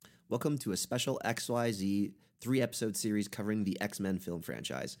Welcome to a special XYZ 3 episode series covering the X-Men film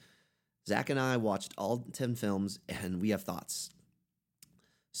franchise. Zach and I watched all 10 films and we have thoughts.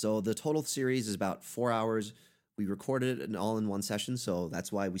 So the total series is about 4 hours. We recorded it all in one session, so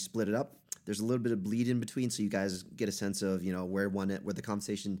that's why we split it up. There's a little bit of bleed in between, so you guys get a sense of where the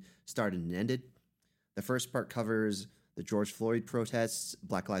conversation started and ended. The first part covers the George Floyd protests,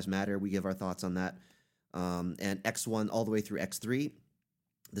 Black Lives Matter. We give our thoughts on that, and X1 all the way through X3.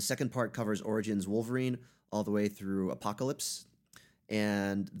 The second part covers Origins Wolverine all the way through Apocalypse.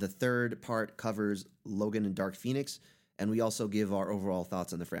 And the third part covers Logan and Dark Phoenix. And we also give our overall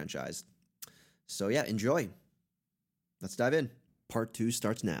thoughts on the franchise. So yeah, enjoy. Let's dive in. Part 2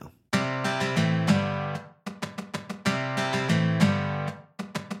 starts now.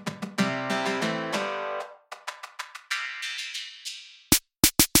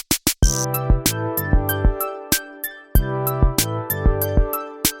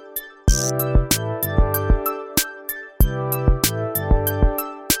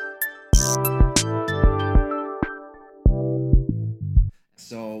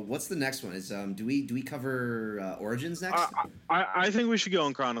 What's the next one? Is do we cover Origins next? I think we should go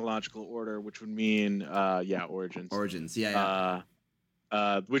in chronological order, which would mean Origins. Origins, yeah.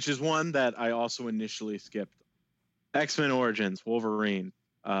 Which is one that I also initially skipped. X-Men Origins Wolverine,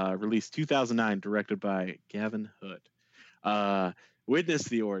 released 2009, directed by Gavin Hood. Witness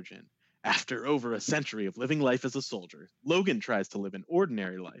the origin. After over a century of living life as a soldier, Logan tries to live an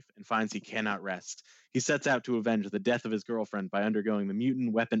ordinary life and finds he cannot rest. He sets out to avenge the death of his girlfriend by undergoing the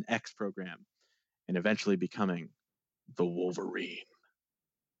Mutant Weapon X program and eventually becoming the Wolverine.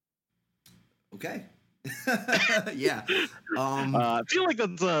 Okay. Yeah. I feel like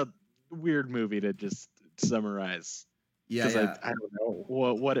that's a weird movie to just summarize. Yeah. I don't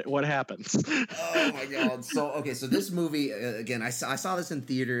know what happens. Oh my god! So this movie again. I saw this in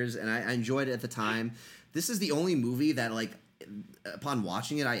theaters and I enjoyed it at the time. This is the only movie that, like, upon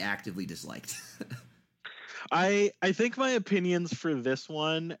watching it, I actively disliked. I think my opinions for this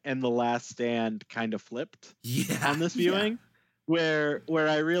one and The Last Stand kind of flipped on this viewing, where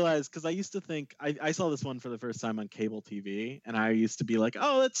I realized, because I used to think I saw this one for the first time on cable TV, and I used to be like,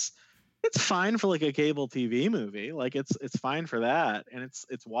 oh, it's fine for like a cable TV movie. Like it's fine for that. And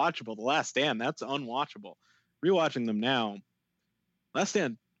it's watchable. The Last Stand, that's unwatchable. Rewatching them now, Last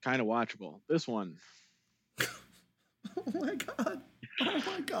Stand, kind of watchable. This one. Oh my God.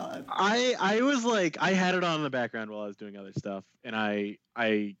 I was like, I had it on in the background while I was doing other stuff. And I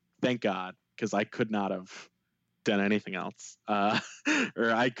thank God, because I could not have done anything else. Or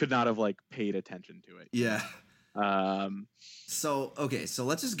I could not have like paid attention to it. Yeah. So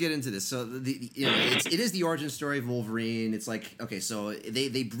let's just get into this. So it is the origin story of Wolverine. It's like, okay, so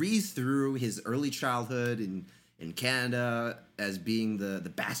they breeze through his early childhood in Canada as being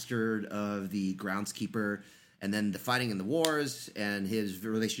the bastard of the groundskeeper, and then the fighting in the wars and his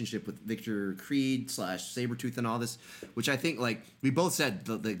relationship with Victor Creed / Sabretooth and all this, which I think, like we both said,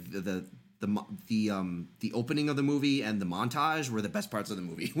 the opening of the movie and the montage were the best parts of the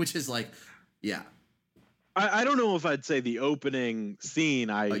movie, which is like, yeah. I don't know if I'd say the opening scene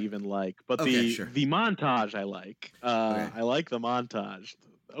even like, but the montage I like. Okay. I like the montage.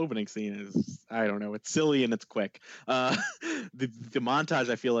 The opening scene is, I don't know, it's silly and it's quick. The montage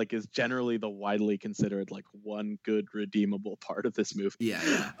I feel like is generally the widely considered like one good redeemable part of this movie.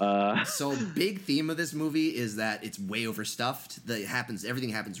 Yeah. So big theme of this movie is that it's way overstuffed. Everything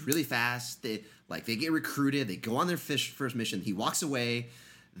happens really fast. They get recruited. They go on their first mission. He walks away.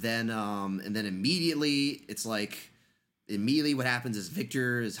 Then and then immediately it's like what happens is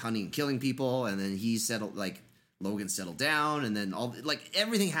Victor is hunting and killing people, and then he's settled, like Logan settled down, and then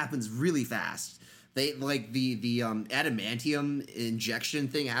everything happens really fast. They like the adamantium injection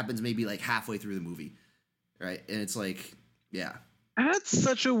thing happens maybe like halfway through the movie, right? And it's like, yeah, that's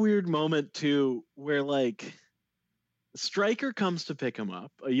such a weird moment too, where like Stryker comes to pick him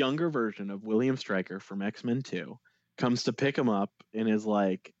up, a younger version of William Stryker from X-Men 2. Comes to pick him up and is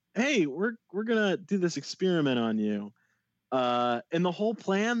like, hey, we're gonna do this experiment on you, and the whole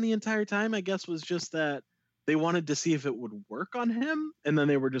plan the entire time, I guess, was just that they wanted to see if it would work on him, and then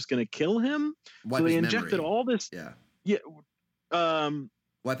they were just gonna kill him. So they injected all this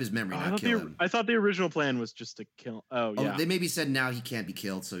wipe his memory, not kill him. I thought the original plan was just to kill. They maybe said now he can't be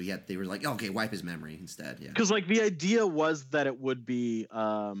killed, so they were like, okay, wipe his memory instead. Yeah, because like the idea was that it would be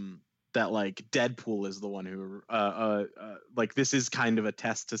that like Deadpool is the one who like this is kind of a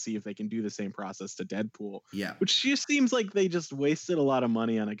test to see if they can do the same process to Deadpool. Yeah. Which just seems like they just wasted a lot of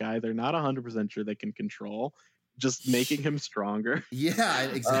money on a guy they're not 100% sure they can control. just making him stronger. Yeah,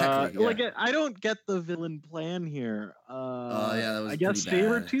 exactly. Like I don't get the villain plan here. Yeah, that was I guess pretty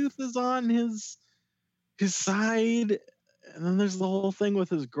bad. Sabretooth is on his side, and then there's the whole thing with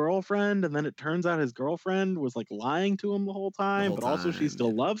his girlfriend, and then it turns out his girlfriend was like lying to him the whole time, but also she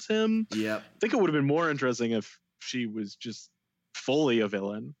still loves him. Yep. I think it would have been more interesting if she was just fully a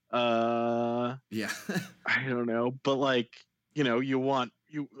villain. Yeah. I don't know, but like, you know,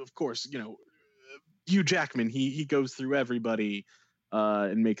 of course, you know, Hugh Jackman, he goes through everybody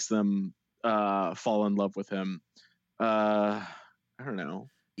and makes them fall in love with him. I don't know.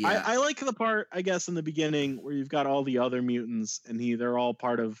 Yeah. I like the part, I guess, in the beginning where you've got all the other mutants and they're all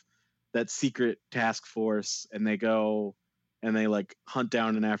part of that secret task force, and they go and they like hunt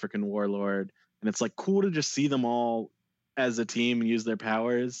down an African warlord, and it's like cool to just see them all as a team and use their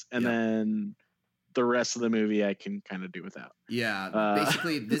powers, and then the rest of the movie I can kind of do without. Yeah,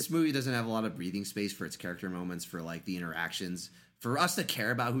 basically this movie doesn't have a lot of breathing space for its character moments, for like the interactions, for us to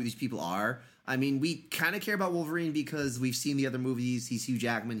care about who these people are. I mean, we kind of care about Wolverine because we've seen the other movies. He's Hugh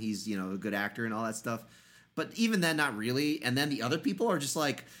Jackman. He's, you know, a good actor and all that stuff. But even then, not really. And then the other people are just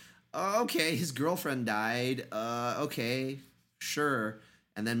like, okay, his girlfriend died. Okay, sure.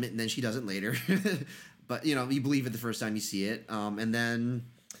 And then she doesn't later. But, you know, you believe it the first time you see it. And then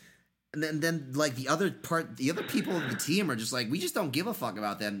like the other people of the team are just like, we just don't give a fuck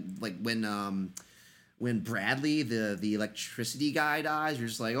about them. Like when Bradley, the electricity guy, dies, you're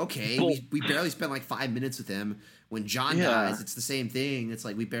just like, okay, we barely spent like 5 minutes with him. When John dies, it's the same thing. It's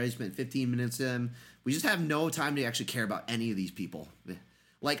like we barely spent 15 minutes with him. We just have no time to actually care about any of these people.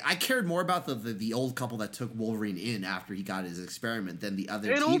 Like, I cared more about the old couple that took Wolverine in after he got his experiment than the other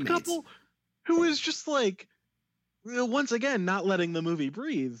teammates. An old couple who is just like, once again, not letting the movie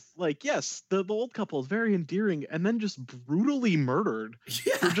breathe. Like, yes, the old couple is very endearing, and then just brutally murdered.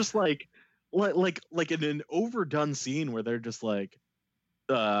 Yeah. They're just like in an overdone scene where they're just like,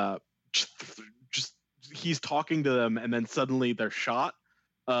 just he's talking to them, and then suddenly they're shot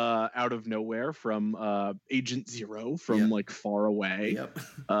out of nowhere from Agent Zero from like far away. Yep.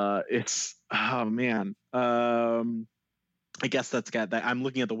 It's, oh man. I guess that's got that. I'm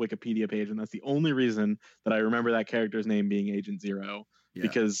looking at the Wikipedia page, and that's the only reason that I remember that character's name being Agent Zero,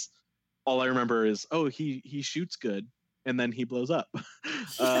 because all I remember is, oh, he shoots good, and then he blows up.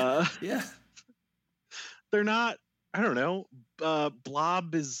 Yeah. They're not, I don't know.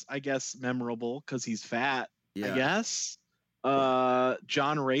 Blob is, I guess, memorable because he's fat. I guess.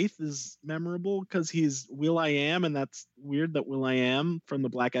 John Wraith is memorable because he's Will.i.am, and that's weird that Will.i.am from the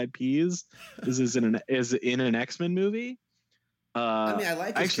Black Eyed Peas is in an X-Men movie. I mean, I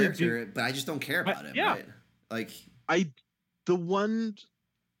like his character, but I just don't care about him. Yeah. Right? Like, I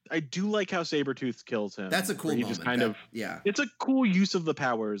do like how Sabretooth kills him. That's a cool moment. Just kind of, it's a cool use of the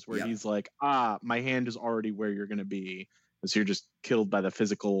powers where he's like, my hand is already where you're going to be. So you're just killed by the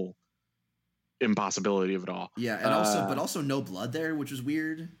physical impossibility of it all. Yeah, and also no blood there, which was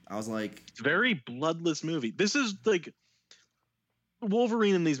weird. I was like, it's a very bloodless movie. This is like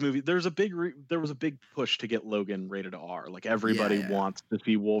Wolverine in these movies. There was a big push to get Logan rated R. Like everybody wants to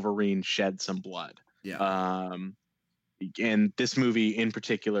see Wolverine shed some blood. Yeah. And this movie in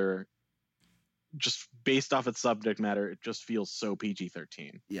particular, just based off its subject matter, it just feels so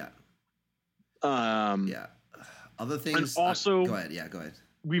PG-13. Yeah. Yeah. Other things. And also, go ahead. Yeah, go ahead.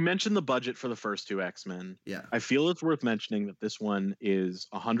 We mentioned the budget for the first two X-Men. Yeah. I feel it's worth mentioning that this one is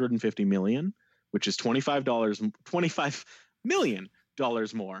 $150 million, which is $25 million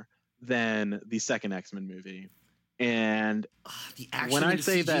more than the second X-Men movie. And the action when I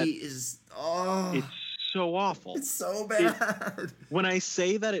say CG that is it's so awful. It's so bad. When I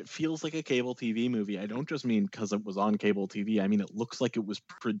say that it feels like a cable TV movie, I don't just mean because it was on cable TV. I mean, it looks like it was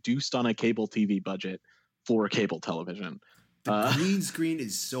produced on a cable TV budget for cable television. The green screen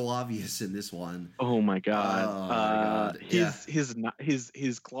is so obvious in this one. Oh my god!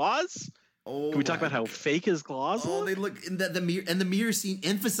 His claws. Oh, can we talk about how fake his claws look? They look in the mirror, and the mirror scene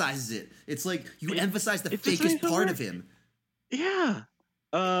emphasizes it. It's like you emphasize the fakest part of him. Yeah,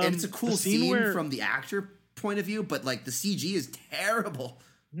 and it's a cool scene from the actor point of view, but like the CG is terrible.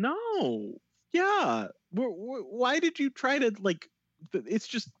 No, yeah. Why did you try to like? It's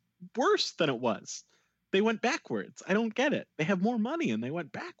just worse than it was. They went backwards. I don't get it. They have more money and they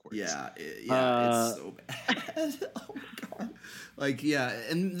went backwards. Yeah, it's so bad. Oh my god. Like, yeah,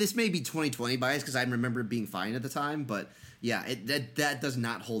 and this may be 2020 bias because I remember it being fine at the time, but yeah, that does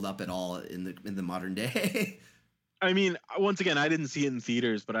not hold up at all in the modern day. I mean, once again, I didn't see it in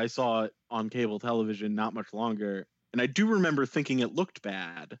theaters, but I saw it on cable television not much longer, and I do remember thinking it looked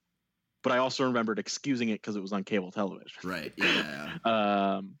bad, but I also remembered excusing it because it was on cable television. Right.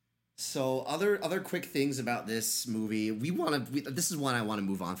 Yeah. So other quick things about this movie. This is one I want to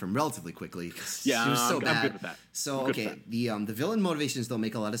move on from relatively quickly. Yeah, it was so bad. I'm good with that. So okay, the villain motivations don't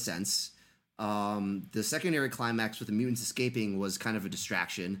make a lot of sense. The secondary climax with the mutants escaping was kind of a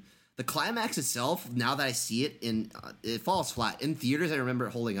distraction. The climax itself, now that I see it, it falls flat. In theaters, I remember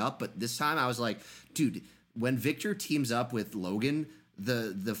it holding up, but this time I was like, dude, when Victor teams up with Logan,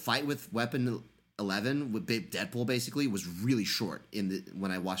 the fight with Weapon 11 with Deadpool basically was really short when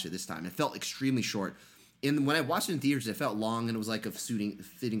I watched it this time. It felt extremely short. When I watched it in theaters, it felt long and it was like a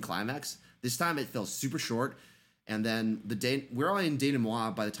fitting climax. This time it felt super short. And then we're all in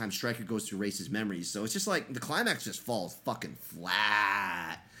denouement by the time Stryker goes to erase his memories. So it's just like the climax just falls fucking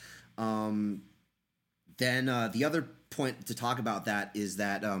flat. Then the other point to talk about that is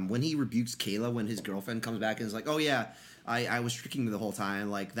that when he rebukes Kayla when his girlfriend comes back and is like, oh yeah, I was tricking you the whole time.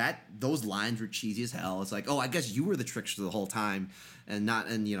 Like those lines were cheesy as hell. It's like, oh, I guess you were the trickster the whole time, and I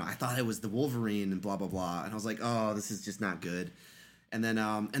thought it was the Wolverine and blah blah blah. And I was like, oh, this is just not good. And then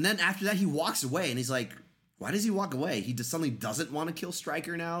after that, he walks away, and he's like, why does he walk away? He just suddenly doesn't want to kill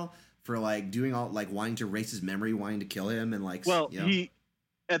Stryker now for like doing all like wanting to erase his memory, wanting to kill him, and like he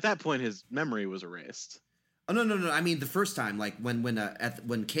at that point his memory was erased. Oh no! I mean the first time, like when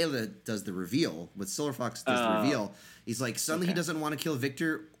Kayla does the reveal, when Silver Fox does the reveal, he's like suddenly he doesn't want to kill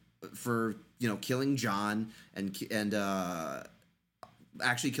Victor for killing John and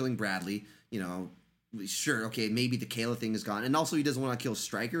actually killing Bradley. Sure, okay, maybe the Kayla thing is gone, and also he doesn't want to kill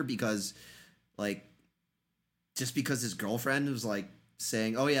Stryker because just because his girlfriend was like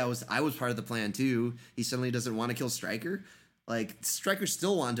saying, "Oh yeah, I was part of the plan too." He suddenly doesn't want to kill Stryker. Like Stryker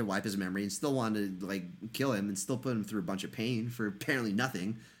still wanted to wipe his memory and still wanted to like kill him and still put him through a bunch of pain for apparently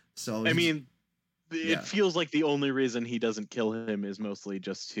nothing. So I mean, it feels like the only reason he doesn't kill him is mostly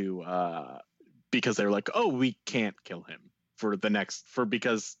just to because they're like, oh, we can't kill him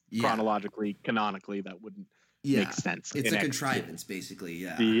because chronologically, canonically, that wouldn't make sense. It's a contrivance, basically.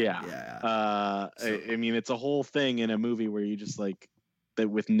 Yeah. I mean, it's a whole thing in a movie where you just like that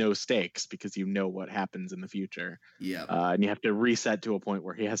with no stakes because you know what happens in the future. Yeah. And you have to reset to a point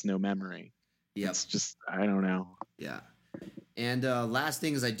where he has no memory. Yeah. It's just, I don't know. Yeah. And last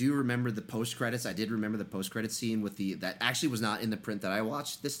thing is I do remember the post-credits. I did remember the post-credits scene that actually was not in the print that I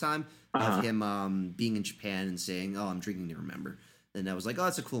watched this time of him being in Japan and saying, oh, I'm drinking to remember. And I was like, oh,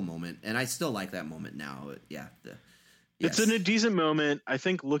 that's a cool moment. And I still like that moment now. Yeah. It's a decent moment. I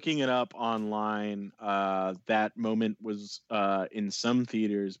think looking it up online, that moment was in some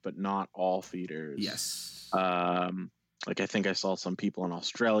theaters, but not all theaters. Yes. Like I think I saw some people in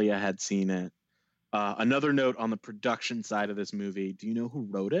Australia had seen it. Another note on the production side of this movie. Do you know who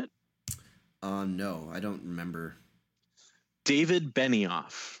wrote it? No, I don't remember. David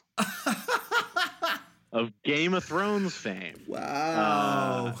Benioff of Game of Thrones fame.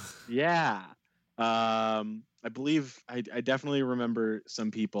 Wow. Yeah. I believe I definitely remember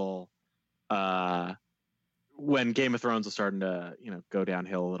some people when Game of Thrones was starting to go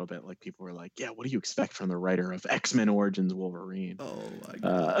downhill a little bit. Like people were like, "Yeah, what do you expect from the writer of X-Men Origins Wolverine?" Oh my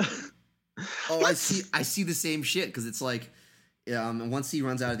god! I see the same shit because it's like once he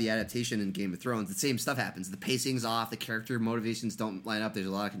runs out of the adaptation in Game of Thrones, the same stuff happens. The pacing's off. The character motivations don't line up. There's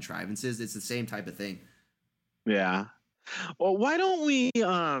a lot of contrivances. It's the same type of thing. Yeah. Well, why don't we?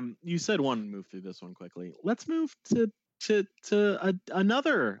 You said one move through this one quickly. Let's move to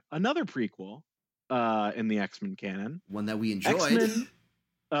another prequel in the X-Men canon. One that we enjoyed. X-Men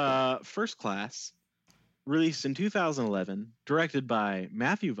First Class, released in 2011, directed by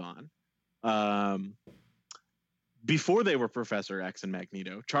Matthew Vaughn. Before they were Professor X and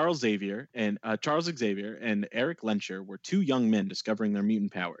Magneto, Charles Xavier and Eric Lehnsherr were two young men discovering their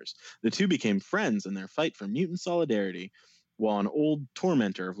mutant powers. The two became friends in their fight for mutant solidarity, while an old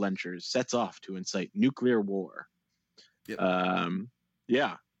tormentor of Lehnsherr's sets off to incite nuclear war. Yep.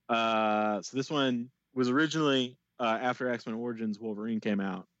 So this one was originally after X-Men Origins Wolverine came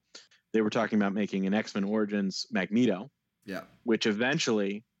out. They were talking about making an X-Men Origins Magneto. Yeah. Which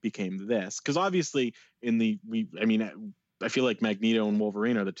eventually became this, because obviously I feel like Magneto and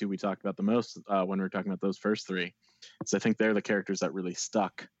Wolverine are the two we talked about the most when we were talking about those first three. So I think they're the characters that really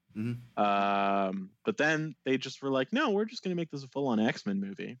stuck. Mm-hmm. But then they just were like, no, we're just going to make this a full-on X-Men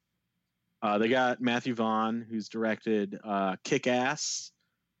movie. They got Matthew Vaughn, who's directed Kick-Ass,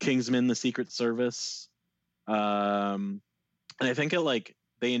 Kingsman: The Secret Service, and I think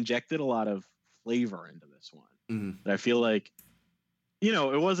they injected a lot of flavor into this one. Mm-hmm. I feel like,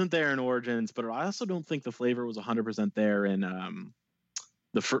 it wasn't there in Origins, but I also don't think the flavor was 100% there in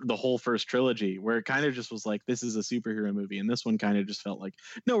the whole first trilogy, where it kind of just was like, this is a superhero movie. And this one kind of just felt like,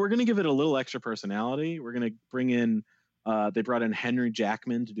 no, we're going to give it a little extra personality. We're going to bring in They brought in Henry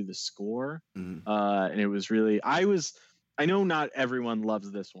Jackman to do the score, Mm-hmm. And it was really I know not everyone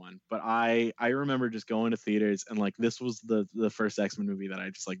loves this one, but I remember just going to theaters and like this was the first X-Men movie that I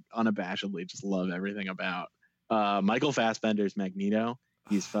just like unabashedly just love everything about. Michael Fassbender's Magneto,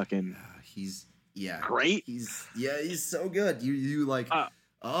 he's fucking he's great. He's so good. You like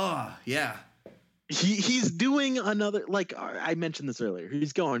yeah. He's doing another, like I mentioned this earlier,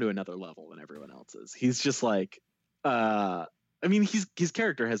 he's going to another level than everyone else is. He's just like I mean his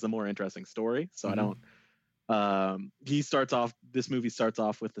character has the more interesting story, so I don't this movie starts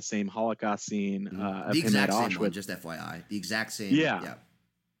off with the same Holocaust scene, the exact same one, just FYI, the exact same.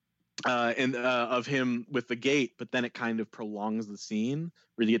 And of him with the gate, but then it kind of prolongs the scene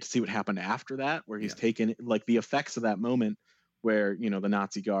where you get to see what happened after that, where he's taken like the effects of that moment where, you know, the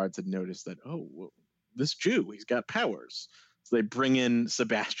Nazi guards had noticed that, oh, well, this Jew, he's got powers. So they bring in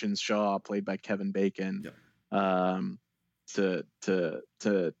Sebastian Shaw, played by Kevin Bacon, to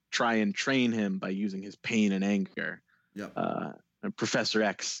try and train him by using his pain and anger. And Professor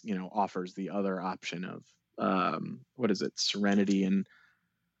X, you know, offers the other option of what is it, Serenity, and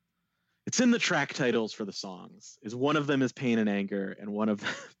it's in the track titles for the songs. Is one of them is Pain and Anger, and one of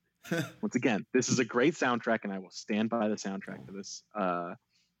them, once again, this is a great soundtrack, and I will stand by the soundtrack for this.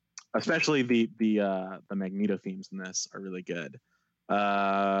 Especially the Magneto themes in this are really good.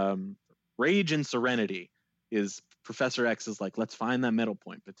 Rage and Serenity is Professor X is like, let's find that middle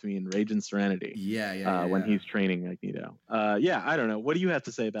point between Rage and Serenity. When he's training Magneto. I don't know. What do you have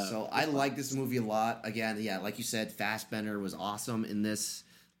to say about it? So I like this movie a lot. Again, like you said, Fassbender was awesome in this.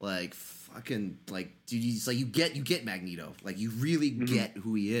 Like fucking like, dude, it's like you get Magneto. Like you really get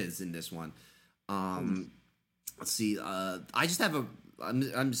who he is in this one. Let's see. I just have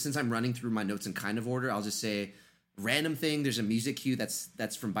since I'm running through my notes in kind of order, I'll just say random thing. There's a music cue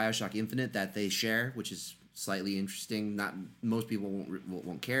that's from BioShock Infinite that they share, which is slightly interesting. Not most people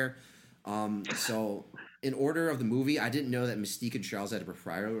won't care. So in order of the movie, I didn't know that Mystique and Charles had a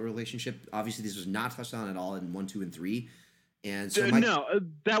proprietary relationship. Obviously, this was not touched on at all in 1, 2, and 3. And so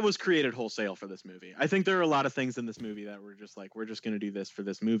that was created wholesale for this movie. I think there are a lot of things in this movie that were just like, we're just going to do this for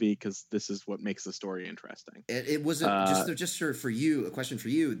this movie because this is what makes the story interesting. It wasn't just for you. A question for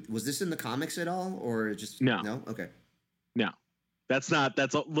you: was this in the comics at all, or just no? Okay, no,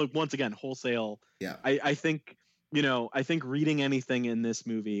 look, once again, wholesale. Yeah, I think reading anything in this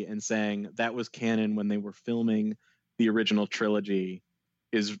movie and saying that was canon when they were filming the original trilogy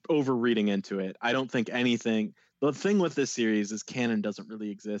is overreading into it. I don't think anything. The thing with this series is canon doesn't really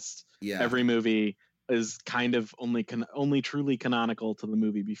exist. Yeah. Every movie is kind of only truly canonical to the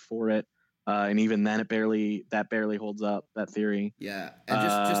movie before it, and even then, that barely holds up, that theory. Yeah, and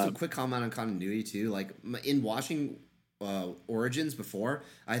just a quick comment on continuity too. Like in watching Origins before,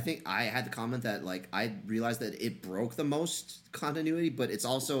 I think I had the comment that like I realized that it broke the most continuity, but it's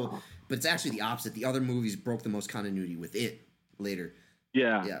actually the opposite. The other movies broke the most continuity with it later.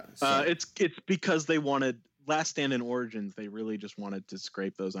 Yeah. So. It's because they wanted. Last Stand and Origins, they really just wanted to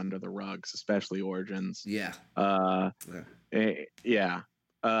scrape those under the rugs, especially Origins. Yeah. And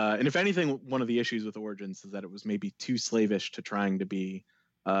if anything, one of the issues with Origins is that it was maybe too slavish to trying to be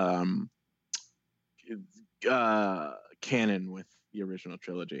canon with the original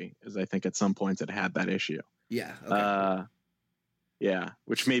trilogy, as I think at some points it had that issue. Yeah. Okay.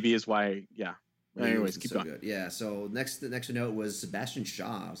 Which maybe is why. Yeah. Anyways, keep going. Good. Yeah. So the next note was Sebastian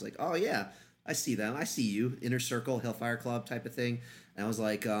Shaw. I was like, oh yeah. I see them. I see you. Inner Circle, Hellfire Club type of thing. And I was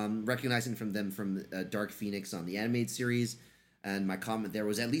like, recognizing from Dark Phoenix on the animated series. And my comment there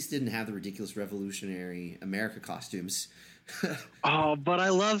was at least didn't have the ridiculous Revolutionary America costumes. But I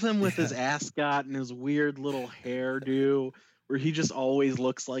love him with his ascot and his weird little hairdo where he just always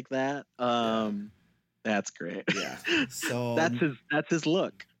looks like that. That's great. Yeah. So that's his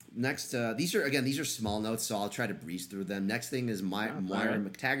look. Next, these are small notes, so I'll try to breeze through them. Next thing is Moira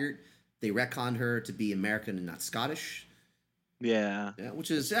McTaggart. They retconned her to be American and not Scottish. Yeah, which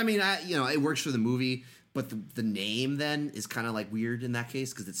is, I mean, it works for the movie, but the name then is kind of like weird in that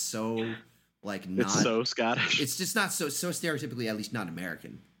case because it's so like not. It's so Scottish. It's just not so stereotypically, at least not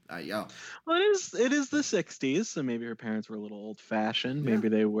American. Well, it is the '60s, so maybe her parents were a little old fashioned. Maybe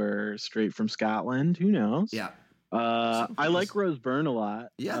they were straight from Scotland. Who knows? Yeah. I like Rose Byrne a lot.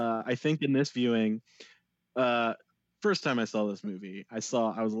 Yeah. I think in this viewing, first time I saw this movie, I was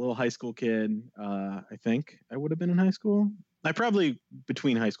a little high school kid. I think I would have been in high school. I probably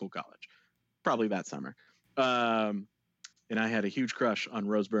between high school, college, probably that summer. And I had a huge crush on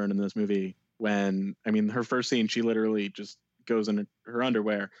Rose Byrne in this movie her first scene, she literally just goes in her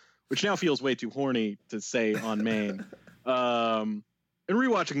underwear, which now feels way too horny to say on main. and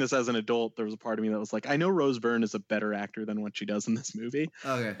rewatching this as an adult, there was a part of me that was like, I know Rose Byrne is a better actor than what she does in this movie.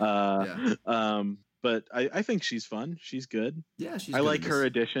 Okay. Yeah. But I think she's fun. She's good. Yeah, she's. I good like her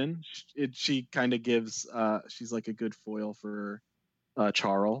addition. She kind of gives. She's like a good foil for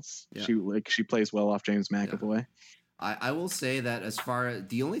Charles. Yeah. She plays well off James McAvoy. Yeah. I will say that as far as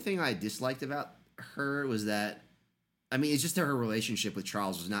the only thing I disliked about her was that, I mean, it's just that her relationship with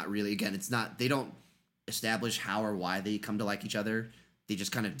Charles was not really, again, it's not, they don't establish how or why they come to like each other. They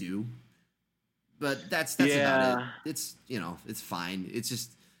just kind of do. But that's about it. It's, it's fine. It's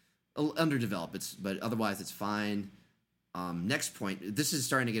just underdeveloped. But otherwise it's fine. Next point, this is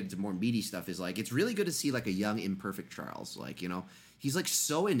starting to get into more meaty stuff, is like, it's really good to see like a young, imperfect Charles. Like, he's like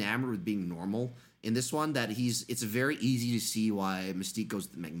so enamored with being normal in this one that it's very easy to see why Mystique goes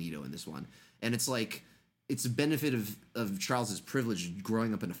to Magneto in this one. And it's like, it's a benefit of Charles's privilege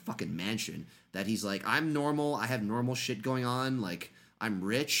growing up in a fucking mansion that he's like, I'm normal. I have normal shit going on. Like, I'm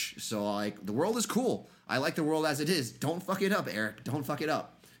rich. So like, the world is cool. I like the world as it is. Don't fuck it up, Eric. Don't fuck it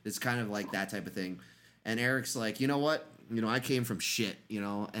up. It's kind of like that type of thing. And Eric's like, you know what? I came from shit,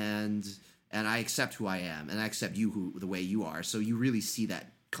 and I accept who I am, and I accept you the way you are. So you really see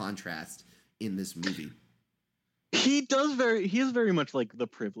that contrast in this movie. He is very much like the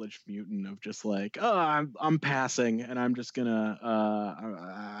privileged mutant of just like, oh, I'm passing, and I'm just gonna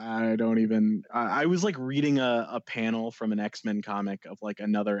I was like reading a panel from an X-Men comic of like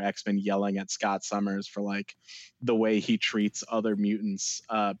another X-Men yelling at Scott Summers for like the way he treats other mutants,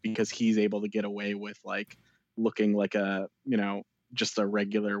 because he's able to get away with like looking like a just a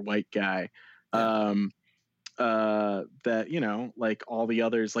regular white guy. Yeah. That like all the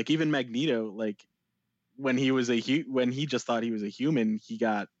others, like even Magneto, like when he just thought he was a human, he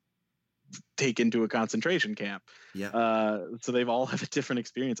got taken to a concentration camp. Yeah. So they've all have a different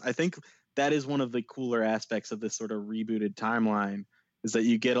experience. I think that is one of the cooler aspects of this sort of rebooted timeline, is that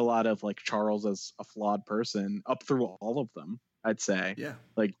you get a lot of like Charles as a flawed person up through all of them, I'd say. Yeah.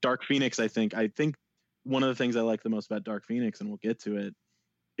 Like Dark Phoenix, I think one of the things I like the most about Dark Phoenix, and we'll get to it,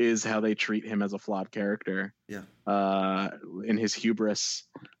 is how they treat him as a flawed character. Yeah. In his hubris.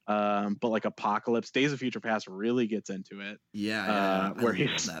 But like Apocalypse, Days of Future Past really gets into it. Yeah. Where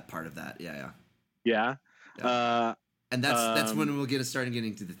he's that part of that. Yeah. And that's when we'll start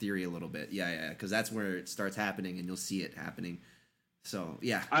getting to the theory a little bit. Yeah. Because that's where it starts happening, and you'll see it happening. So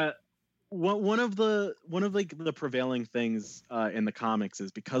yeah. One of the prevailing things in the comics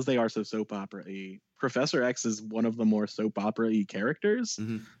is, because they are so soap opera-y, Professor X is one of the more soap opera-y characters.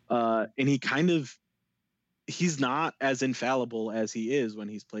 Mm-hmm. And he's not as infallible as he is when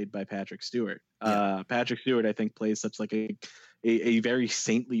he's played by Patrick Stewart. Yeah. Patrick Stewart, I think, plays such like a very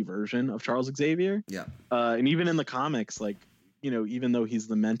saintly version of Charles Xavier. Yeah. And even in the comics, like, even though he's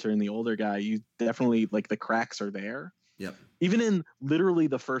the mentor and the older guy, you definitely, like, the cracks are there. Yep. Even in literally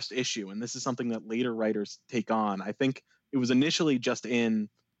the first issue, and this is something that later writers take on. I think it was initially just in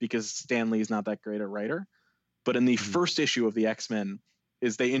because Stan Lee is not that great a writer, but in the first issue of the X-Men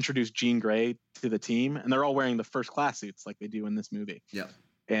is they introduce Jean Grey to the team, and they're all wearing the first class suits like they do in this movie. Yeah.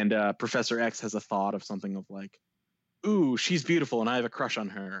 And Professor X has a thought of something of like, ooh, she's beautiful and I have a crush on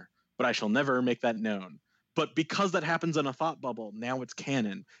her, but I shall never make that known. But because that happens in a thought bubble, now it's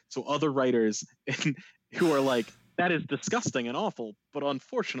canon. So other writers who are like, that is disgusting and awful, but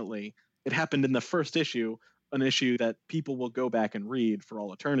unfortunately, it happened in the first issue, an issue that people will go back and read for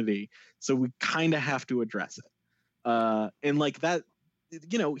all eternity. So we kind of have to address it. And like that,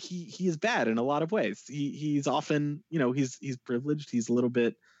 he is bad in a lot of ways. He's often, he's privileged. He's a little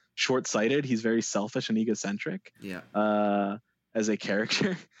bit short-sighted. He's very selfish and egocentric. Yeah. As a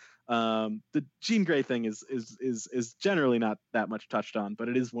character. The Jean Grey thing is generally not that much touched on, but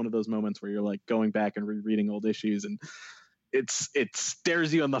it is one of those moments where you're like going back and rereading old issues, and it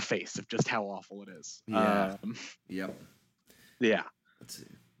stares you in the face of just how awful it is. Yeah. Yep. Yeah. Let's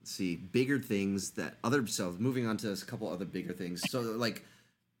see bigger things so moving on to a couple other bigger things. So like,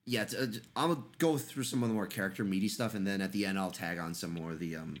 yeah, I'll go through some of the more character meaty stuff, and then at the end I'll tag on some more of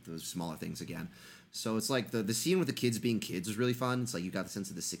the smaller things again. So it's like the scene with the kids being kids was really fun. It's like you got the sense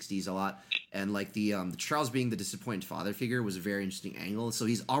of the 60s a lot. And like the Charles being the disappointed father figure was a very interesting angle. So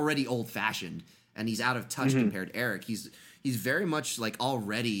he's already old-fashioned and he's out of touch compared to Eric. He's very much like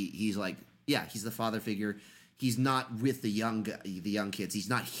already he's like, yeah, he's the father figure. He's not with the young kids. He's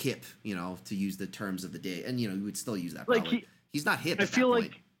not hip, to use the terms of the day. And you would still use that probably. Like he's not hip.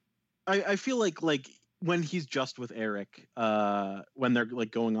 I feel like when he's just with Eric, when they're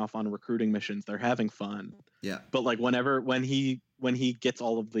like going off on recruiting missions, they're having fun. Yeah. But like when he gets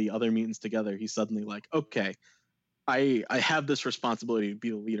all of the other mutants together, he's suddenly like, okay, I have this responsibility to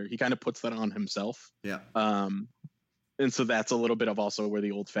be the leader. He kind of puts that on himself. Yeah. and so that's a little bit of also where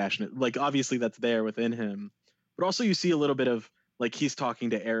the old fashioned, like obviously that's there within him, but also you see a little bit of like he's talking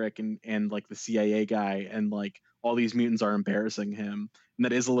to Eric and like the CIA guy, and like all these mutants are embarrassing him, and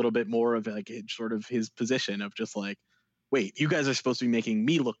that is a little bit more of like sort of his position of just like, wait, you guys are supposed to be making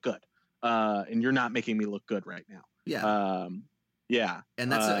me look good, and you're not making me look good right now. Yeah. Yeah. And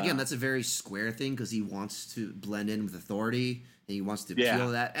that's again, that's a very Square thing because he wants to blend in with authority and he wants to appeal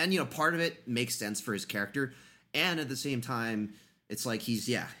to that. And, part of it makes sense for his character. And at the same time, it's like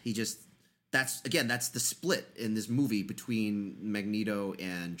that's the split in this movie between Magneto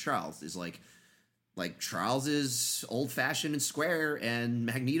and Charles is like Charles is old fashioned and square and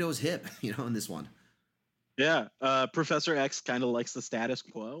Magneto's hip, in this one. Yeah, Professor X kind of likes the status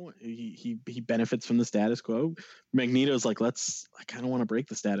quo. He benefits from the status quo. Magneto's like, I kind of want to break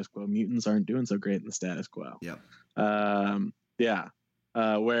the status quo. Mutants aren't doing so great in the status quo. Yeah. Yeah.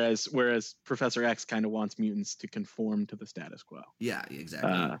 Whereas Professor X kind of wants mutants to conform to the status quo. Yeah,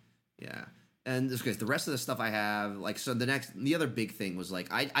 exactly. Yeah. And the rest of the stuff I have, the other big thing was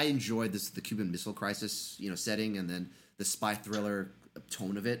I enjoyed the Cuban Missile Crisis, setting, and then the spy thriller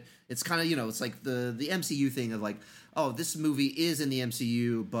tone of it. It's kind of, it's like the MCU thing of like, oh, this movie is in the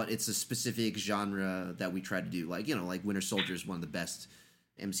MCU, but it's a specific genre that we try to do. Like Winter Soldier is one of the best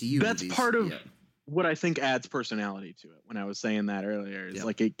MCU That's movies. part of what I think adds personality to it. When I was saying that earlier, is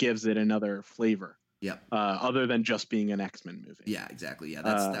it gives it another flavor. Yeah. Other than just being an X-Men movie. Yeah, exactly. Yeah,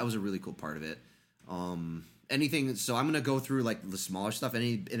 that was a really cool part of it. Anything? So I'm gonna go through the smaller stuff.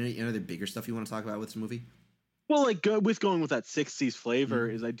 Any other bigger stuff you want to talk about with this movie? Well, going with that 60s flavor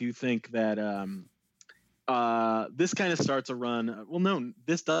is I do think that this kind of starts a run. Well, no,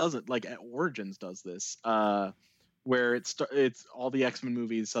 this doesn't. Origins does this, where it's all the X-Men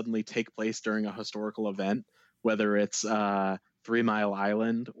movies suddenly take place during a historical event, whether it's 3 Mile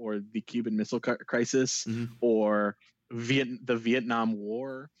Island or the Cuban Missile Crisis or the Vietnam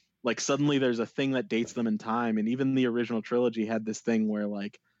War. Suddenly there's a thing that dates them in time, and even the original trilogy had this thing where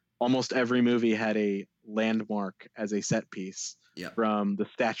almost every movie had a landmark as a set piece, from the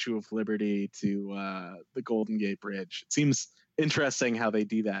Statue of Liberty to the Golden Gate Bridge. It seems interesting how they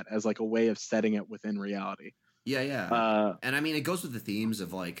do that as a way of setting it within reality. Yeah. And I mean, it goes with the themes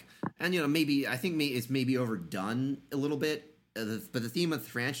of maybe I think it's maybe overdone a little bit, but the theme of the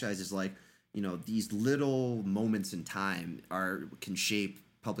franchise is these little moments in time can shape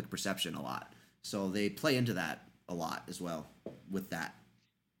public perception a lot. So they play into that a lot as well with that.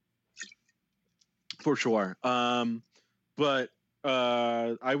 For sure. But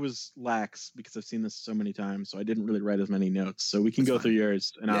I was lax because I've seen this so many times, so I didn't really write as many notes. So we can go through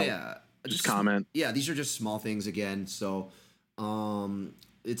yours, and I'll just comment. Yeah, these are just small things again. So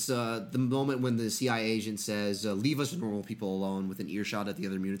it's the moment when the CIA agent says, leave us normal people alone, with an earshot at the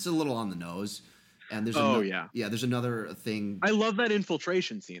other mutants. It's a little on the nose. And there's there's another thing. I love that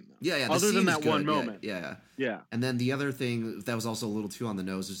infiltration scene, though. Yeah. Other than that one moment. Yeah. And then the other thing that was also a little too on the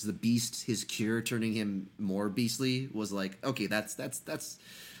nose is the Beast, his cure turning him more beastly was okay, that's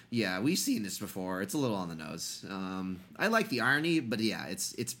we've seen this before. It's a little on the nose. I like the irony, but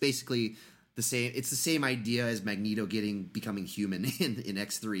it's basically the same. It's the same idea as Magneto becoming human in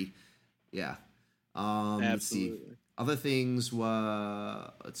X3. Yeah. Absolutely. Let's see. Other things.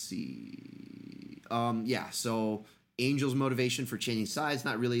 Let's see. So Angel's motivation for changing sides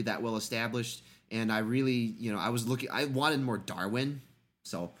not really that well established, and I really, I wanted more Darwin,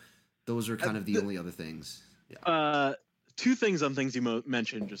 so those are kind of the only other things. Yeah. Two things you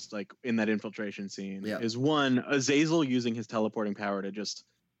mentioned just in that infiltration scene is one, Azazel using his teleporting power to just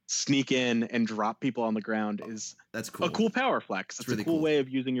sneak in and drop people on the ground that's cool. A cool power flex. It's really a cool way of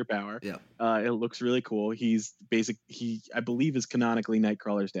using your power. Yeah. It looks really cool. He I believe is canonically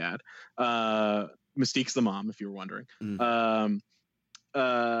Nightcrawler's dad. Mystique's the mom, if you were wondering.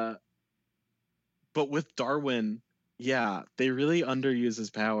 But with Darwin, they really underuse his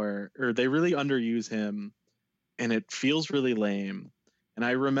power, or they really underuse him, and it feels really lame. And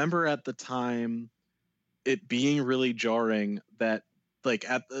I remember at the time it being really jarring that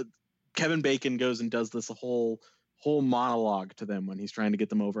Kevin Bacon goes and does this whole monologue to them when he's trying to get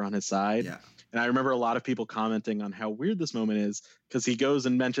them over on his side. Yeah. And I remember a lot of people commenting on how weird this moment is, because he goes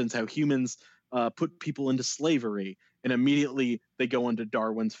and mentions how humans put people into slavery, and immediately they go into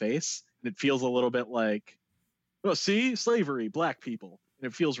Darwin's face, and it feels a little bit like, oh, see, slavery, black people, and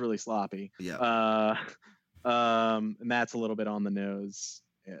it feels really sloppy. Yeah. And that's a little bit on the nose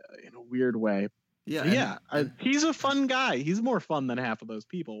in a weird way. Yeah. He's a fun guy. He's more fun than half of those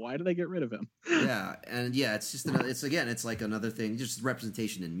people. Why do they get rid of him? Yeah, and it's just it's another thing, just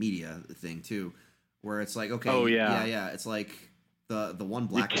representation in media thing too, where it's okay. Oh yeah. Yeah. It's the one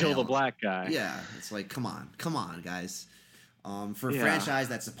black guy. Kill the black guy. Yeah, it's like, come on, guys. For a franchise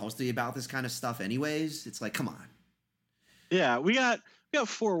that's supposed to be about this kind of stuff, anyways, it's like, come on. Yeah, we got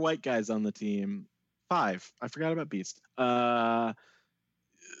 4 white guys on the team. 5. I forgot about Beast. But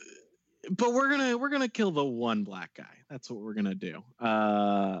we're gonna kill the one black guy. That's what we're gonna do.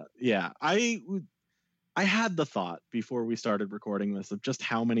 Yeah, I had the thought before we started recording this of just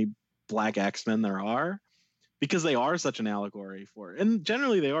how many black X-Men there are, because they are such an allegory for it. And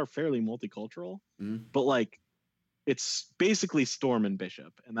generally they are fairly multicultural. But like, it's basically Storm and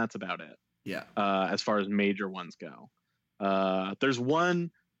Bishop, and that's about it. Yeah. As far as major ones go. There's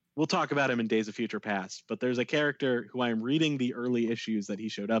one, we'll talk about him in Days of Future Past, but there's a character who I'm reading the early issues that he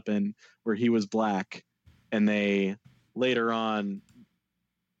showed up in where he was black, and they later on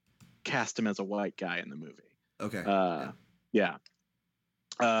cast him as a white guy in the movie. Okay. Yeah.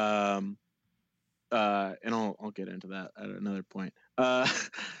 And I'll get into that at another point.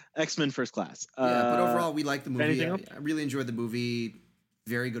 X-Men First Class. But overall, we like the movie. I really enjoyed the movie.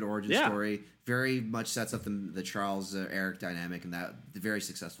 Very good origin story. Very much sets up the Charles Eric dynamic, and that very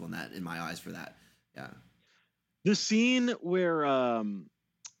successful in that, in my eyes, for that. Yeah. The scene where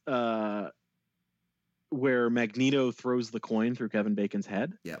Magneto throws the coin through Kevin Bacon's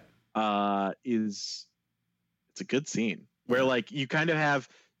head. Yep. It's a good scene where like you have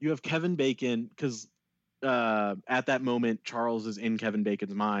Kevin Bacon, because at that moment Charles is in Kevin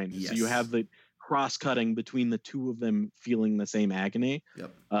Bacon's mind. Yes. So you have the cross-cutting between the two of them feeling the same agony.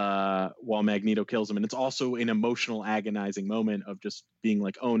 Yep. While Magneto kills him, and it's also an emotional, agonizing moment of just being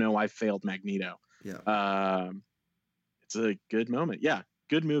like, "Oh no, I failed Magneto." Yeah. It's a good moment. Yeah,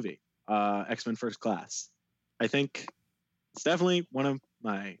 good movie. X-Men First Class. I think it's definitely one of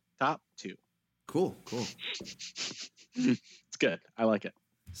my top 2. Cool. It's good. I like it.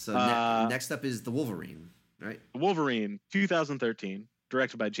 So next up is The Wolverine, right? Wolverine, 2013,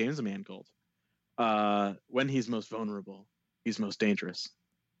 directed by James Mangold. When he's most vulnerable, he's most dangerous.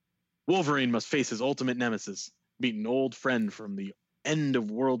 Wolverine must face his ultimate nemesis, meet an old friend from the end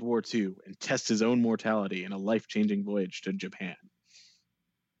of World War II, and test his own mortality in a life-changing voyage to Japan.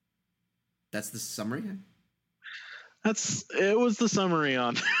 That's the summary? It was the summary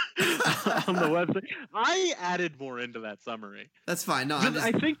on on the website. I added more into that summary. That's fine. No,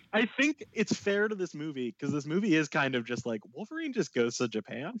 I think it's fair to this movie, because this movie is kind of just like Wolverine just goes to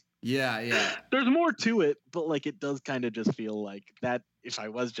Japan. Yeah. There's more to it, but like it does kind of just feel like that if I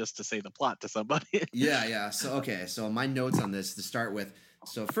was just to say the plot to somebody. Yeah. So my notes on this to start with.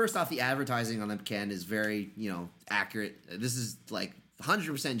 So first off, the advertising on the can is very, accurate. This is like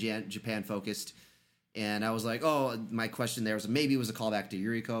 100% Japan focused. And I was like, oh, my question there was maybe it was a callback to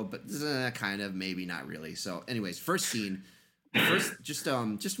Yuriko, but kind of, maybe not really. So anyways, first scene, just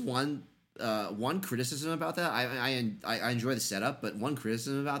one criticism about that. I enjoy the setup, but one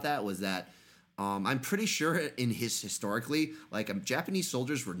criticism about that was that I'm pretty sure historically, like Japanese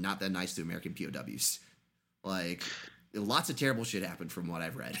soldiers were not that nice to American POWs. Like lots of terrible shit happened from what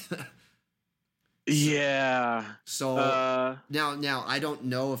I've read. Yeah. So now I don't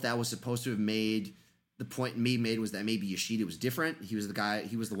know if that was supposed to have made. The point made was that maybe Yoshida was different. He was the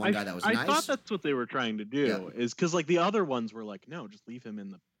one guy that was nice. I thought that's what they were trying to do, is because like the other ones were like, no, just leave him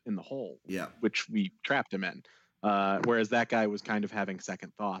in the hole. Yeah. Which we trapped him in. Whereas that guy was kind of having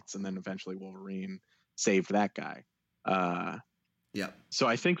second thoughts, and then eventually Wolverine saved that guy. Yeah. So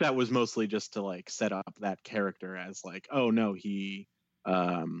I think that was mostly just to like set up that character as like, oh no, he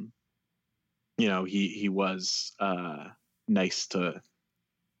was nice to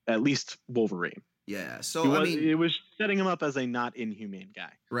at least Wolverine. Yeah, so it was setting him up as a not inhumane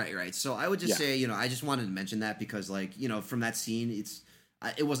guy. Right. So I would just say, I just wanted to mention that because, like, from that scene,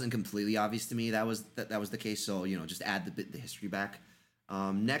 it wasn't completely obvious to me that was the case. So just add the history back.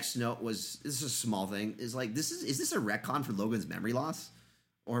 Next note was, this is a small thing, is like is this a retcon for Logan's memory loss,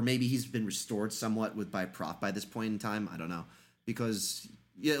 or maybe he's been restored somewhat by Prof by this point in time? I don't know, because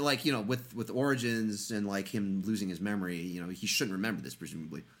with Origins and like him losing his memory, he shouldn't remember this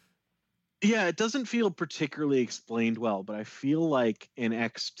presumably. Yeah, it doesn't feel particularly explained well, but I feel like in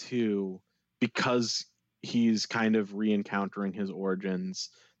X2, because he's kind of re-encountering his origins,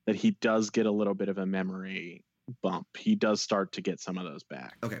 that he does get a little bit of a memory bump. He does start to get some of those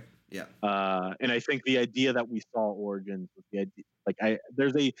back. Okay, yeah. And I think the idea that we saw Origins, with the idea,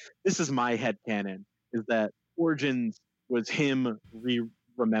 this is my headcanon, is that Origins was him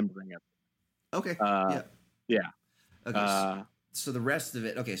remembering it. Okay. Yeah. Okay. So the rest of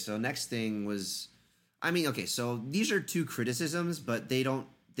it, okay, so next thing was, so these are 2 criticisms, but they don't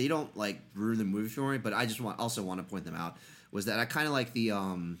like ruin the movie for me, but I just want to point them out, was that I kind of like the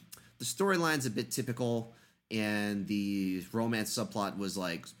storyline's a bit typical, and the romance subplot was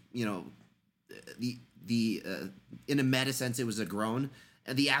like, you know, the in a meta sense it was a groan.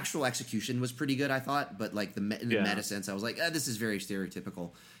 And the actual execution was pretty good, I thought, but like in the meta sense, I was like, this is very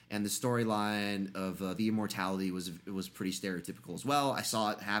stereotypical. And the storyline of the immortality was pretty stereotypical as well. I saw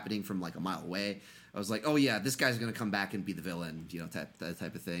it happening from like a mile away. I was like, oh yeah, this guy's gonna come back and be the villain, you know, that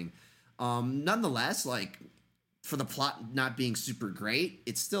type of thing. Nonetheless, like for the plot not being super great,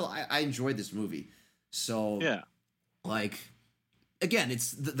 it's still I enjoyed this movie. So yeah, like. Again,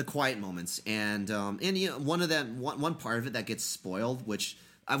 it's the quiet moments, and you know, one part of it that gets spoiled, which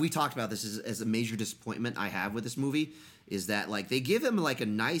we talked about this as a major disappointment I have with this movie, is that like they give him like a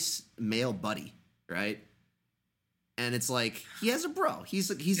nice male buddy, right? And it's like he has a bro.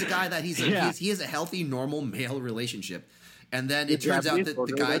 He's a guy that he has a healthy, normal male relationship, and then it turns out that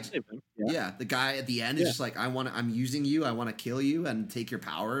the guy, the guy at the end is just like, I'm using you, I want to kill you and take your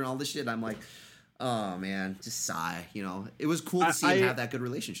power and all this shit. I'm like. Oh man, just sigh. You know, it was cool to see him have that good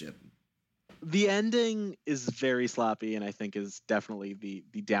relationship. The ending is very sloppy, and I think is definitely the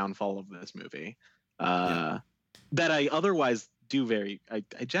downfall of this movie. That I otherwise do I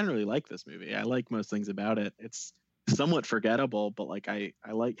generally like this movie. I like most things about it. It's somewhat forgettable, but like I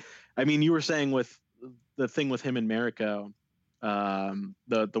like. I mean, you were saying with the thing with him and Mariko,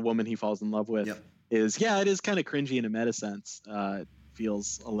 the woman he falls in love with is it is kind of cringy in a meta sense. It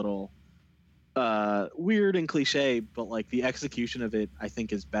feels a little. Weird and cliche, but like the execution of it I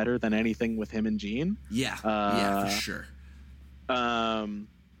think is better than anything with him and Jean. For sure. And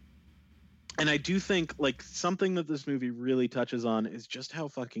I do think like something that this movie really touches on is just how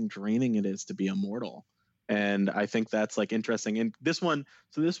fucking draining it is to be immortal, and I think that's like interesting. And this one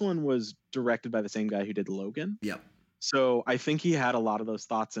was directed by the same guy who did Logan. So I think he had a lot of those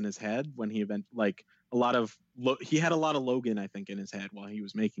thoughts in his head when he he had a lot of Logan, I think, in his head while he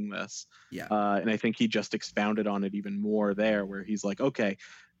was making this. And I think he just expounded on it even more there, where he's like, okay,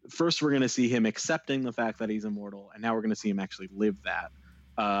 first we're going to see him accepting the fact that he's immortal, and now we're going to see him actually live that.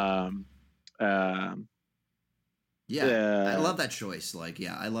 I love that choice. Like,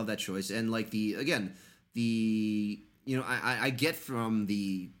 I love that choice. And like you know, I get from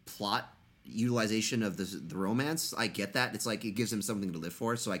the plot utilization of the romance. I get that. It's like it gives him something to live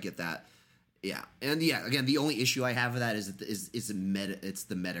for, so I get that. Yeah, and again, the only issue I have with that is the meta. It's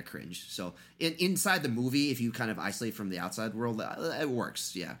the meta cringe. So inside the movie, if you kind of isolate from the outside world, it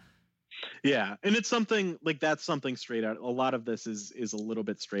works. Yeah, and it's something like that's something straight out. A lot of this is a little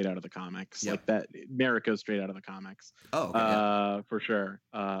bit straight out of the comics. Like that, Mariko's straight out of the comics. Oh, okay, for sure.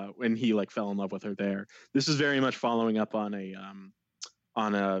 When he like fell in love with her there, this is very much following up on a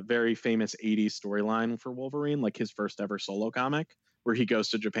very famous '80s storyline for Wolverine, like his first ever solo comic, where he goes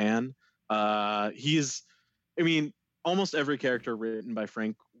to Japan. Almost every character written by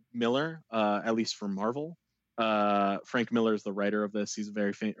Frank Miller, at least for Marvel. Frank Miller is the writer of this. He's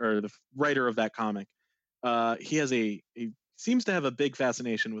the writer of that comic. He has he seems to have a big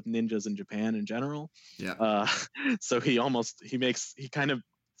fascination with ninjas in Japan in general. So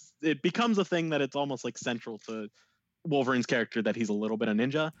it becomes a thing that it's almost like central to Wolverine's character that he's a little bit a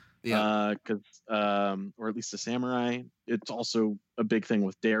ninja. Or at least a samurai. It's also a big thing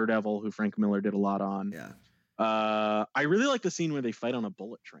with Daredevil, who Frank Miller did a lot on. I really like the scene where they fight on a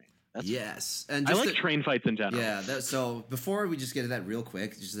bullet train. And I like train fights in general. So before we just get to that real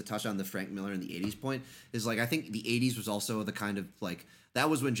quick, just to touch on the Frank Miller in the 80s point, is like I think the 80s was also the kind of like that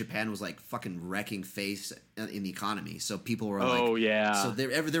was when Japan was like fucking wrecking face in the economy. So people were so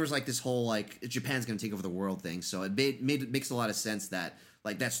there was like this whole like Japan's going to take over the world thing. So it makes a lot of sense that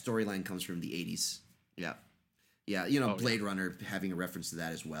like that storyline comes from the 80s. You know, Blade Runner having a reference to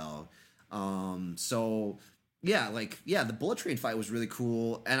that as well. The bullet train fight was really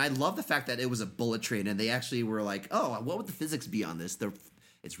cool, and I love the fact that it was a bullet train, and they actually were like, "Oh, what would the physics be on this?"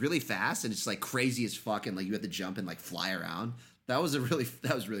 It's really fast, and it's like crazy as fuck, and like you have to jump and like fly around. That was really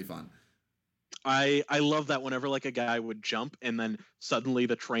fun. I love that whenever like a guy would jump, and then suddenly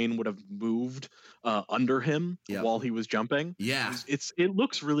the train would have moved under him while he was jumping. It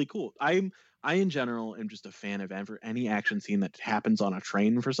looks really cool. I in general am just a fan of any action scene that happens on a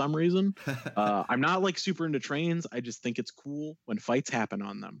train for some reason. I'm not like super into trains. I just think it's cool when fights happen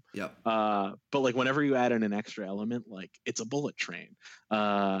on them. But like whenever you add in an extra element, like it's a bullet train.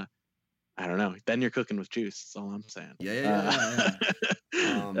 I don't know. Then you're cooking with juice. That's all I'm saying.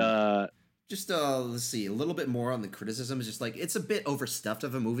 Let's see a little bit more on the criticism. Is just like it's a bit overstuffed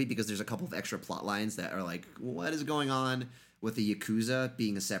of a movie because there's a couple of extra plot lines that are like, what is going on? With the Yakuza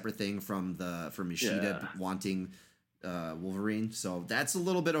being a separate thing from Ishida wanting Wolverine, so that's a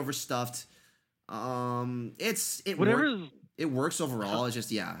little bit overstuffed. It works overall. It's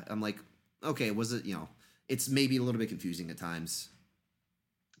just I'm like, okay, was it it's maybe a little bit confusing at times.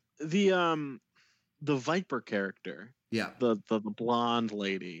 The Viper character, the blonde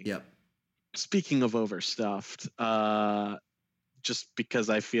lady. Yep. Speaking of overstuffed, just because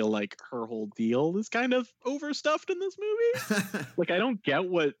I feel like her whole deal is kind of overstuffed in this movie. Like, I don't get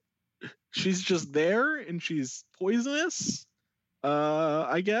what she's just there and she's poisonous,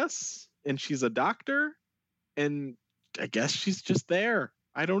 I guess, and she's a doctor, and I guess she's just there.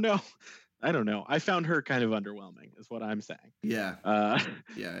 I don't know. I found her kind of underwhelming, is what I'm saying. Yeah.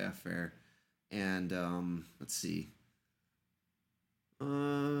 Yeah, fair. And let's see.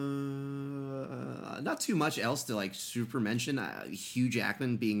 Not too much else to like super mention. Hugh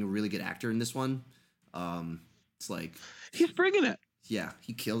Jackman being a really good actor in this one. It's like he's bringing it. Yeah,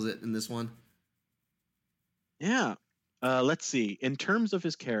 he kills it in this one. Yeah. Let's see. In terms of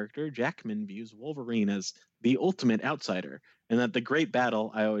his character, Jackman views Wolverine as the ultimate outsider, and that the great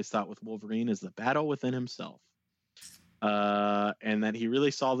battle I always thought with Wolverine is the battle within himself. And that he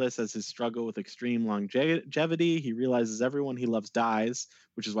really saw this as his struggle with extreme longevity. He realizes everyone he loves dies,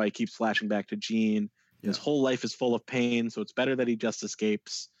 which is why he keeps flashing back to Jean. Yeah. His whole life is full of pain, so it's better that he just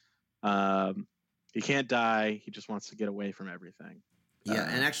escapes. He can't die. He just wants to get away from everything. Yeah,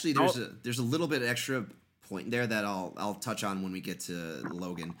 and actually, there's a little bit extra point there that I'll touch on when we get to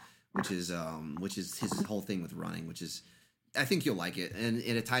Logan, which is his whole thing with running, which is I think you'll like it, and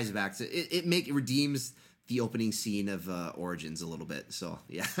it ties back to it redeems the opening scene of Origins a little bit. So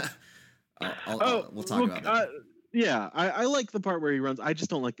yeah, we'll talk about that. Yeah, I like the part where he runs. I just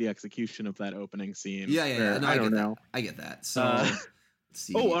don't like the execution of that opening scene. Yeah. No, I don't know. I get that. So let's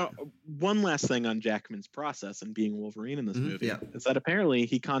see. One last thing on Jackman's process and being Wolverine in this movie is that apparently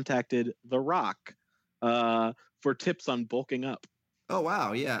he contacted The Rock for tips on bulking up. Oh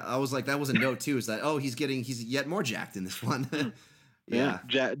wow, yeah. I was like, that was a note too. Is that he's yet more jacked in this one. Yeah,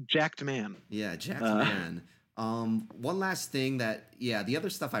 jacked man. Yeah, jacked man. One last thing the other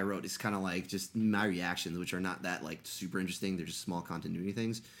stuff I wrote is kind of like just my reactions, which are not that like super interesting. They're just small continuity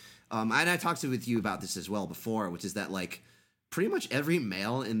things. And I talked with you about this as well before, which is that like pretty much every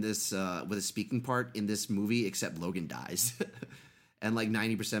male in this with a speaking part in this movie except Logan dies, and like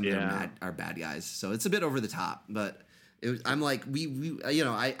 90% of them are bad guys. So it's a bit over the top, but. I'm like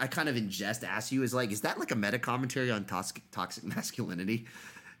I kind of ask you is that like a meta commentary on toxic masculinity,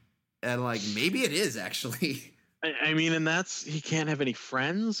 and like maybe it is actually. I mean, and that's he can't have any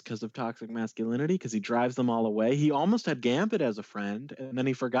friends because of toxic masculinity because he drives them all away. He almost had Gambit as a friend, and then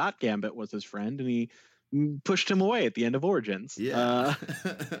he forgot Gambit was his friend, and he pushed him away at the end of Origins. Yeah.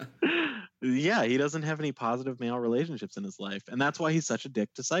 Yeah, he doesn't have any positive male relationships in his life, and that's why he's such a dick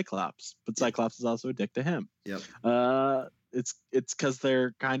to Cyclops. But Cyclops is also a dick to him. Yep. It's because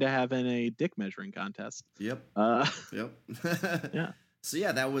they're kind of having a dick measuring contest. Yep. Yep. Yeah. So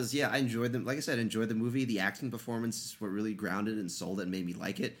yeah, that was I enjoyed them. Like I said, I enjoyed the movie. The acting performances were really grounded and sold it and made me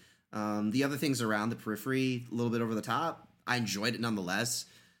like it. The other things around the periphery, a little bit over the top. I enjoyed it nonetheless.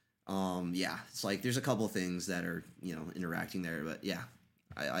 It's like there's a couple of things that are interacting there, but yeah.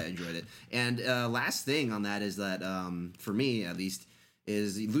 I enjoyed it. And last thing on that is that, for me at least,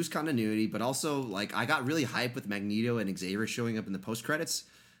 is loose continuity, but also like I got really hyped with Magneto and Xavier showing up in the post credits,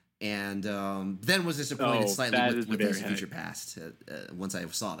 and then was disappointed slightly with Days of Future Past. Once I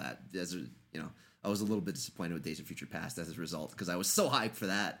saw that, I was a little bit disappointed with Days of Future Past as a result because I was so hyped for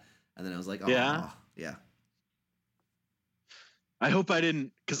that, and then I was like, yeah. I hope I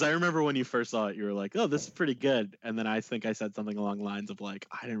didn't, because I remember when you first saw it, you were like, "Oh, this is pretty good," and then I think I said something along the lines of like,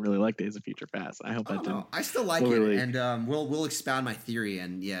 "I didn't really like Days of Future Past." I hope that didn't. I still like it, and we'll expound my theory,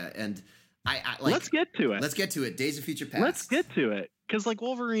 and I like. Let's get to it. Let's get to it. Days of Future Past. Let's get to it, because like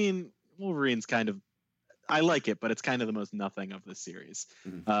Wolverine's kind of, I like it, but it's kind of the most nothing of this series.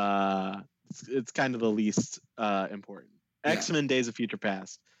 Mm-hmm. It's kind of the least important. X-Men: Days of Future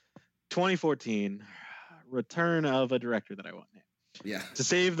Past, 2014, return of a director that I won't name. Yeah. To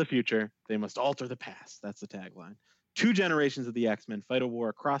save the future, they must alter the past. That's the tagline. 2 generations of the X-Men fight a war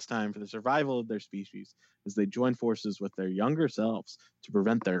across time for the survival of their species as they join forces with their younger selves to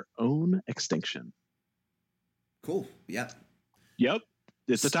prevent their own extinction. Cool. Yep.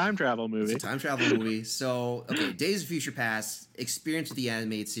 It's a time travel movie. It's a time travel movie. So, okay, Days of Future Past, experience with the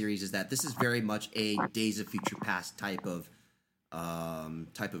animated series is that this is very much a Days of Future Past type of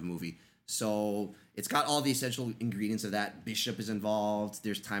movie. So it's got all the essential ingredients of that. Bishop is involved.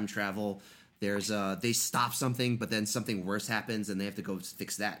 There's time travel. There's they stop something, but then something worse happens, and they have to go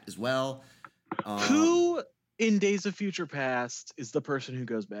fix that as well. Who in Days of Future Past is the person who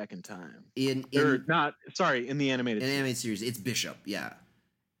goes back in time? In the animated series, it's Bishop. Yeah.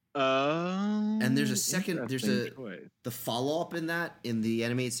 And there's a second. There's choice. The follow up in the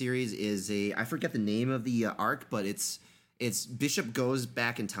animated series is I forget the name of the arc, but it's Bishop goes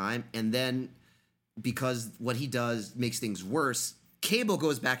back in time, and then because what he does makes things worse, Cable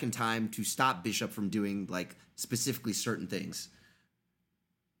goes back in time to stop Bishop from doing like specifically certain things.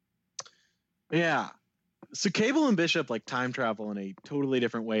 Yeah. So Cable and Bishop like time travel in a totally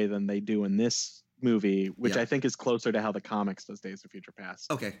different way than they do in this movie, which I think is closer to how the comics does Days of Future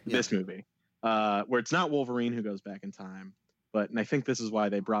Past. Okay. Yeah. This movie, where it's not Wolverine who goes back in time, and I think this is why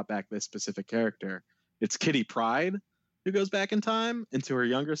they brought back this specific character. It's Kitty Pryde who goes back in time into her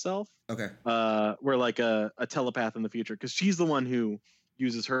younger self. Okay. We're like a telepath in the future, because she's the one who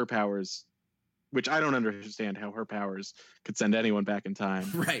uses her powers, which I don't understand how her powers could send anyone back in time.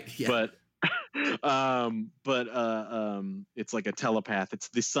 Right. Yeah. But it's like a telepath. It's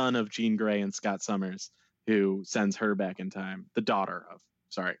the son of Jean Grey and Scott Summers who sends her back in time. The daughter of.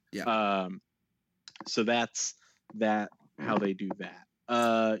 Sorry. Yeah. So that's how they do that.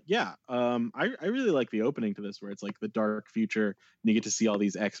 I really like the opening to this, where it's like the dark future and you get to see all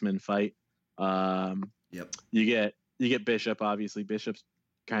these X-Men fight. Yep. You get Bishop. Obviously, Bishop's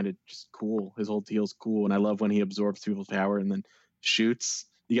kind of just cool. His whole deal's cool, and I love when he absorbs people's power and then shoots.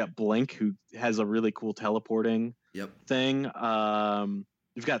 You got Blink, who has a really cool teleporting thing.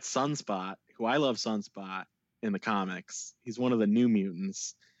 You've got Sunspot, who I love Sunspot in the comics. He's one of the New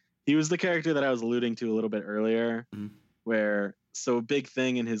Mutants. He was the character that I was alluding to a little bit earlier, where so a big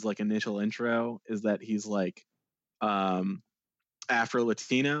thing in his like initial intro is that he's like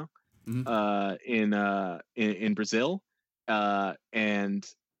Afro-Latino in Brazil, and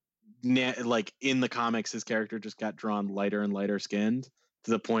like in the comics, his character just got drawn lighter and lighter skinned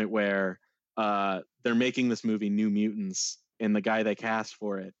to the point where they're making this movie New Mutants, and the guy they cast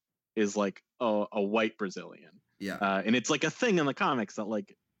for it is like a white Brazilian. Yeah. And it's like a thing in the comics that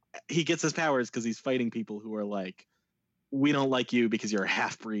like he gets his powers because he's fighting people who are like, we don't like you because you're a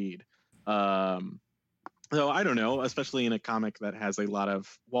half breed. So I don't know, especially in a comic that has a lot of,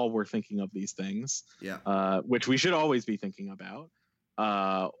 while we're thinking of these things, which we should always be thinking about.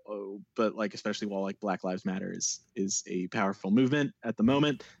 But like, especially while like Black Lives Matter is a powerful movement at the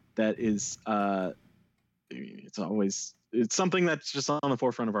moment, that is, it's something that's just on the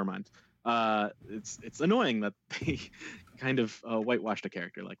forefront of our mind. It's annoying that they kind of whitewashed a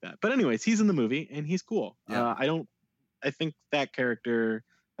character like that. But anyways, he's in the movie and he's cool. Yeah. I think that character,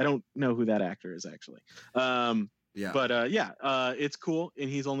 I don't know who that actor is actually. It's cool, and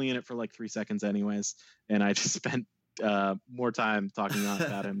he's only in it for like 3 seconds anyways, and I just spent more time talking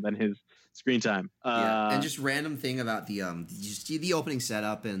about him than his screen time. And just random thing about the you see the opening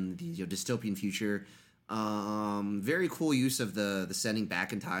setup and the dystopian future. Very cool use of the sending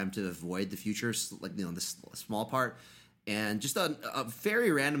back in time to avoid the future, like this small part. And just a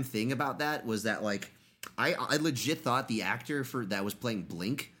very random thing about that was that like I legit thought the actor that was playing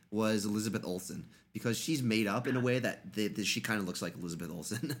Blink was Elizabeth Olsen, because she's made up in a way that she kind of looks like Elizabeth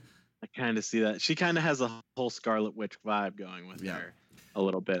Olsen. I kind of see that. She kind of has a whole Scarlet Witch vibe going with her a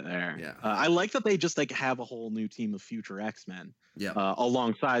little bit there. Yeah. I like that they just like have a whole new team of future X-Men. Yeah.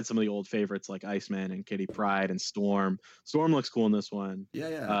 Alongside some of the old favorites like Iceman and Kitty Pryde and Storm. Storm looks cool in this one.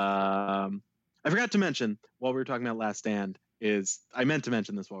 Yeah. I forgot to mention while we were talking about Last Stand I meant to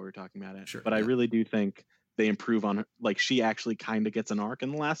mention this while we were talking about it. Sure, but I really do think they improve on her. Like, she actually kind of gets an arc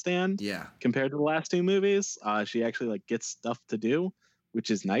in The Last Stand. Yeah. Compared to the last two movies, she actually like gets stuff to do,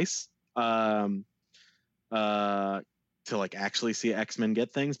 which is nice. To like actually see X-Men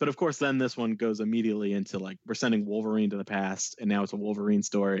get things. But of course, then this one goes immediately into like, we're sending Wolverine to the past, and now it's a Wolverine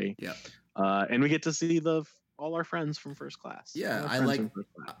story. Yeah. And we get to see all our friends from First Class. Yeah, I like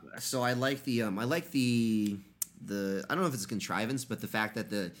the I don't know if it's a contrivance, but the fact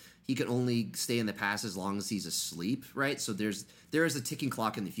that he can only stay in the past as long as he's asleep, right? So there is a ticking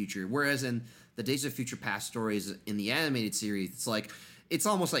clock in the future. Whereas in the Days of Future Past stories in the animated series, it's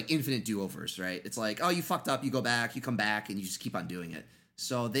almost like infinite do-overs, right? It's like, oh, you fucked up, you go back, you come back, and you just keep on doing it.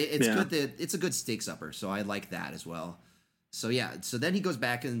 So it's a good stakes upper. So I like that as well. So yeah, so then he goes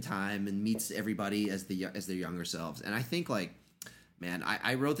back in time and meets everybody as their younger selves, and I think like, man,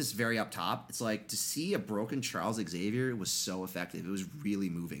 I wrote this very up top. It's like, to see a broken Charles Xavier was so effective. It was really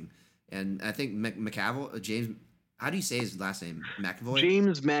moving. And I think James, how do you say his last name? McAvoy?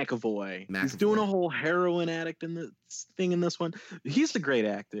 James McAvoy. He's doing a whole heroin addict in this one. He's a great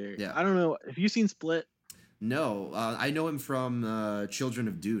actor. Yeah. I don't know. Have you seen Split? No. I know him from Children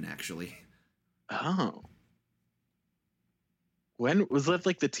of Dune, actually. Oh. When was that,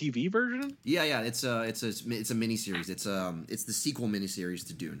 like the TV version? Yeah. It's a miniseries. It's the sequel miniseries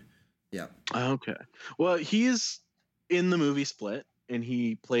to Dune. Yeah. Okay. Well, he's in the movie Split. and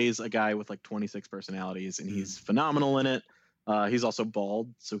he plays a guy with like 26 personalities, and he's phenomenal in it. He's also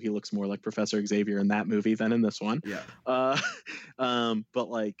bald, so he looks more like Professor Xavier in that movie than in this one. Yeah. But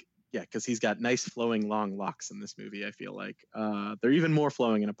like, yeah, because he's got nice flowing long locks in this movie. I feel like they're even more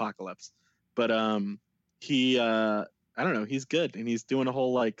flowing in Apocalypse. But he, I don't know, he's good, and he's doing a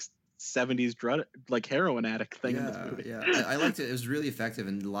whole like 70s drug, like heroin addict thing in this movie. Yeah, I liked it. It was really effective,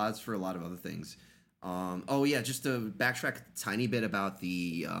 and lots for a lot of other things. Just to backtrack a tiny bit about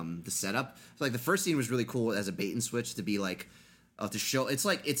the setup. So, like, the first scene was really cool as a bait and switch to be like to show. It's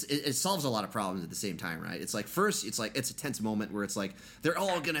like it solves a lot of problems at the same time, right? It's like first it's like it's a tense moment where it's like they're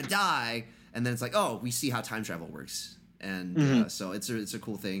all gonna die, and then it's like, oh, we see how time travel works, and so it's a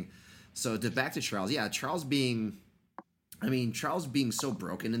cool thing. So back to Charles, Charles being so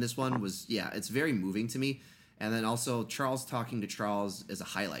broken in this one was it's very moving to me, and then also Charles talking to Charles is a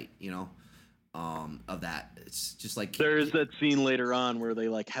highlight, of that. It's just like there's that scene later on where they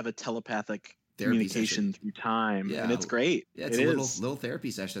like have a telepathic communication through time, and it's great. Yeah, it's a little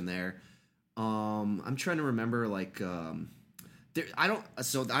therapy session there. I'm trying to remember I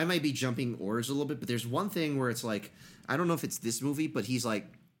might be jumping orders a little bit, but there's one thing where it's like I don't know if it's this movie, but he's like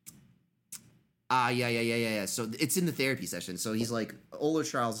yeah. So it's in the therapy session. So he's like, older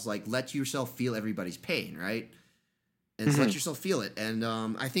Charles is like, let yourself feel everybody's pain, right? And let yourself feel it. And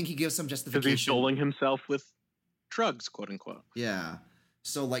I think he gives some justification. Because he's doling himself with drugs, quote unquote. Yeah.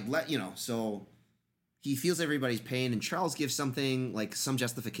 So so he feels everybody's pain, and Charles gives something like some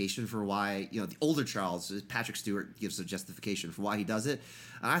justification for why, the older Charles, Patrick Stewart, gives a justification for why he does it.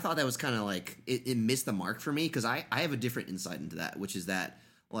 And I thought that was kind of like, it missed the mark for me, because I have a different insight into that, which is that,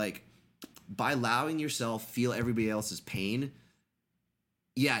 like, by allowing yourself feel everybody else's pain.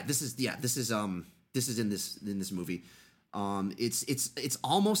 This is in this movie. It's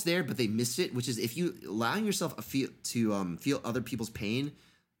almost there, but they missed it, which is if you allowing yourself feel other people's pain,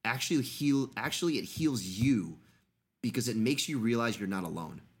 actually it heals you, because it makes you realize you're not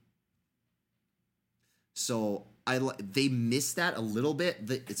alone. So they missed that a little bit.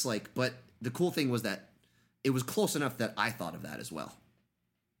 It's like, but the cool thing was that it was close enough that I thought of that as well.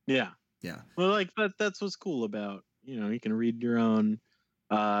 Yeah. Yeah. Well, like that's what's cool about, you can read your own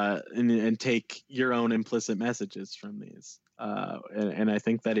and take your own implicit messages from these. And I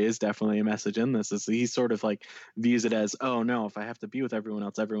think that is definitely a message in this, is he sort of like views it as, oh no, if I have to be with everyone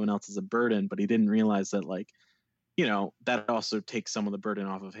else is a burden. But he didn't realize that, like, that also takes some of the burden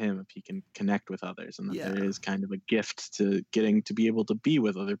off of him if he can connect with others, and that there is kind of a gift to getting to be able to be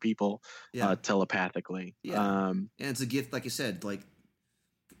with other people telepathically. And it's a gift, like I said, like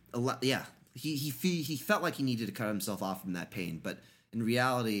a lot. Yeah, he felt like he needed to cut himself off from that pain, but in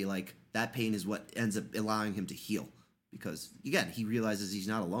reality, like, that pain is what ends up allowing him to heal, because again, he realizes he's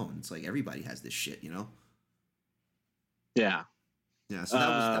not alone. It's like everybody has this shit, Yeah. Yeah, so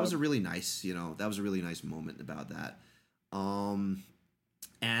that was a really nice, that was a really nice moment about that. And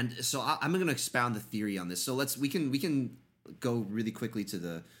so I'm going to expound the theory on this. So we can go really quickly to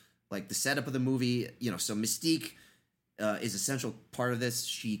the setup of the movie. So Mystique is a central part of this.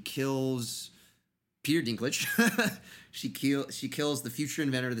 She kills Peter Dinklage. she kills the future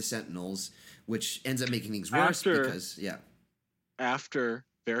inventor of the Sentinels, which ends up making things worse after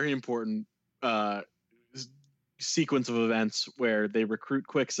very important sequence of events where they recruit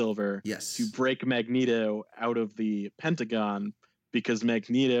Quicksilver to break Magneto out of the Pentagon, because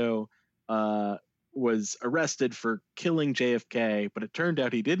Magneto was arrested for killing JFK, but it turned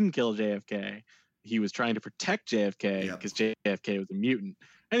out he didn't kill JFK. He was trying to protect JFK because JFK was a mutant.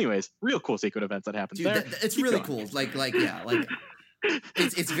 Anyways, real cool sequence of events that happens there. It's really cool.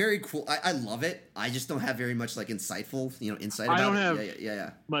 It's very cool. I love it. I just don't have very much insightful, insight about it. I don't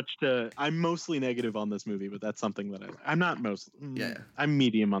have much to. I'm mostly negative on this movie, but that's something that I'm not most. I'm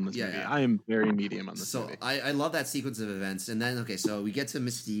medium on this movie. I am very medium on this movie. So I love that sequence of events, and then so we get to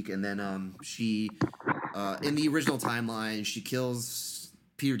Mystique, and then she, in the original timeline, she kills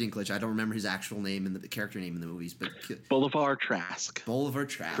Peter Dinklage. I don't remember his actual name and the character name in the movies, but Bolivar Trask,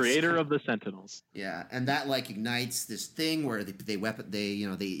 creator of the Sentinels. Yeah, and that ignites this thing where they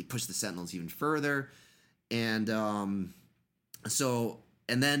push the Sentinels even further, and then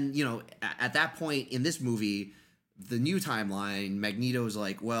at that point in this movie, the new timeline, Magneto's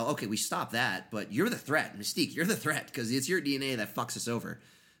like, well, okay, we stop that, but you're the threat, Mystique. You're the threat because it's your DNA that fucks us over.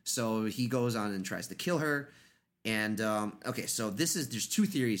 So he goes on and tries to kill her. And, so there's two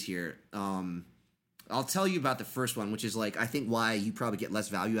theories here. I'll tell you about the first one, which is I think why you probably get less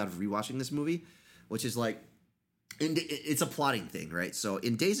value out of rewatching this movie, which is And it's a plotting thing, right? So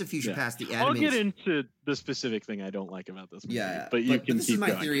in Days of Future Past, the animated... I'll get into the specific thing I don't like about this movie. Yeah, but you can this keep is my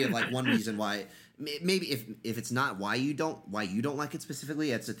going. theory of like one reason why. Maybe if it's not why you don't like it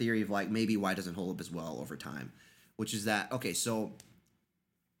specifically, it's a theory of like maybe why it doesn't hold up as well over time, which is that okay? So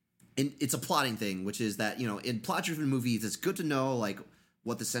it's a plotting thing, which is that in plot-driven movies, it's good to know like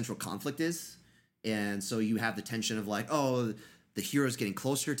what the central conflict is, and so you have the tension of like, oh, the hero's getting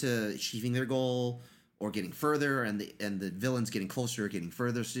closer to achieving their goal or getting further, and the villain's getting closer or getting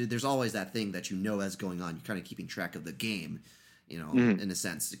further. So there's always that thing that is going on. You're kind of keeping track of the game, in a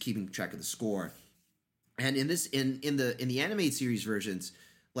sense, keeping track of the score. And in the animated series versions,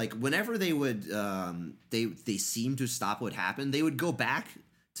 like whenever they would they seem to stop what happened, they would go back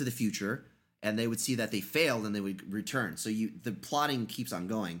to the future and they would see that they failed and they would return. So the plotting keeps on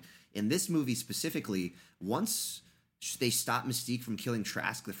going. In this movie specifically, once they stop Mystique from killing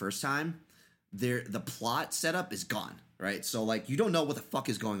Trask the first time, the plot setup is gone, right? So like you don't know what the fuck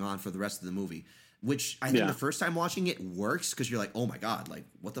is going on for the rest of the movie, which I think the first time watching it works because you're like, oh my god, like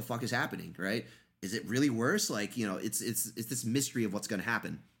what the fuck is happening, right? Is it really worse? Like it's this mystery of what's going to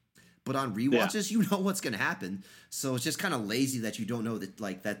happen. But on rewatches, you know what's going to happen, so it's just kind of lazy that you don't know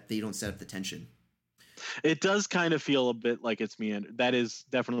that they don't set up the tension. It does kind of feel a bit like it's meandering. That is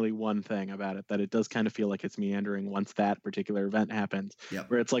definitely one thing about it, that it does kind of feel like it's meandering once that particular event happens.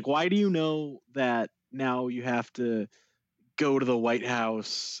 Yep. Where it's like, why do you know that now you have to go to the White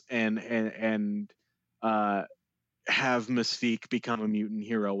House and have Mystique become a mutant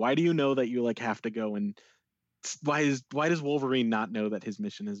hero? Why do you know that you like have to go and why does Wolverine not know that his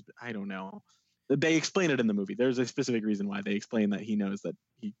mission is? I don't know. They explain it in the movie. There's a specific reason why they explain that he knows that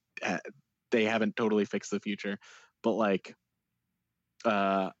they haven't totally fixed the future, but like,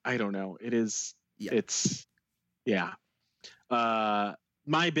 I don't know.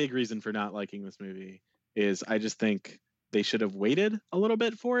 My big reason for not liking this movie is I just think they should have waited a little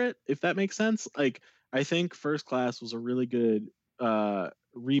bit for it, if that makes sense. Like, I think First Class was a really good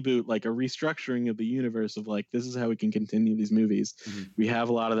reboot, like a restructuring of the universe of like, this is how we can continue these movies. Mm-hmm. We have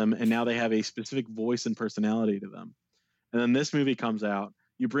a lot of them, and now they have a specific voice and personality to them. And then this movie comes out,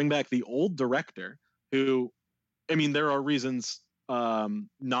 you bring back the old director who, I mean, there are reasons,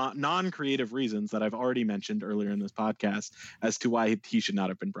 not non-creative reasons that I've already mentioned earlier in this podcast as to why he should not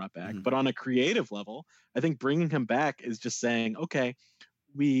have been brought back. Mm-hmm. But on a creative level, I think bringing him back is just saying, okay,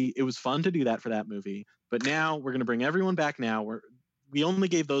 it was fun to do that for that movie, but now we're going to bring everyone back. Now we only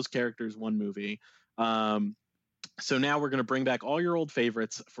gave those characters one movie. So now we're going to bring back all your old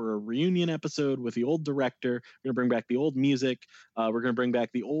favorites for a reunion episode with the old director. We're going to bring back the old music. We're going to bring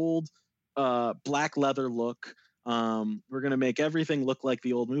back the old black leather look. We're going to make everything look like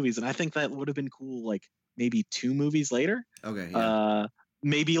the old movies. And I think that would have been cool, like maybe 2 movies later. Okay. Yeah.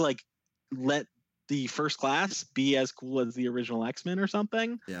 Maybe like let the First Class be as cool as the original X-Men or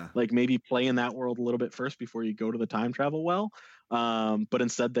something. Yeah. Like maybe play in that world a little bit first before you go to the time travel well. But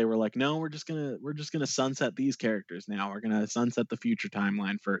instead they were like, no, we're just gonna sunset these characters now. We're gonna sunset the future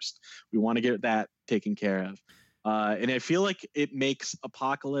timeline first. We want to get that taken care of. And I feel like it makes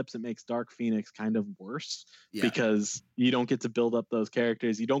Apocalypse, it makes Dark Phoenix kind of worse because you don't get to build up those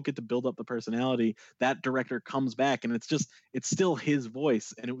characters. You don't get to build up the personality. That director comes back and it's still his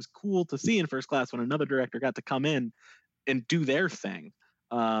voice. And it was cool to see in First Class when another director got to come in and do their thing.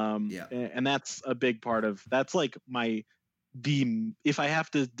 And that's a big part of, that's like if I have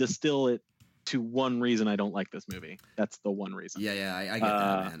to distill it to one reason I don't like this movie, that's the one reason. Yeah, I get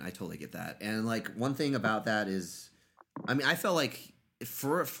that, man. I totally get that. And like one thing about that is, I mean, I felt like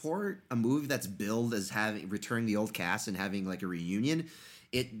for a movie that's billed as returning the old cast and having like a reunion,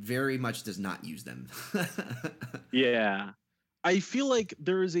 it very much does not use them. Yeah. I feel like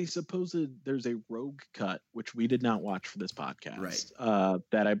there's a Rogue cut, which we did not watch for this podcast, right?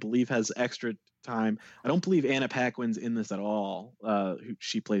 That I believe has extra time. I don't believe Anna Paquin's in this at all.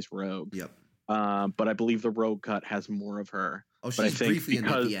 She plays Rogue. Yep. But I believe the Rogue cut has more of her. Oh, she's briefly in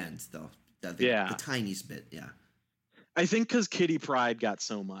at the end, though. The tiniest bit, yeah. I think because Kitty Pryde got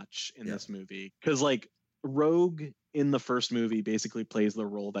so much in this movie. Because, like, Rogue in the first movie basically plays the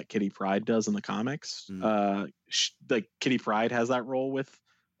role that Kitty Pryde does in the comics. Like, Kitty Pryde has that role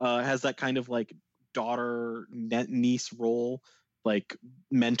has that kind of, like, daughter, niece role, like,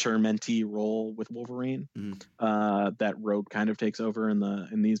 mentor-mentee role with Wolverine. That Rogue kind of takes over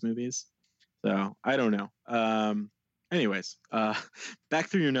in these movies. So I don't know. Anyways, back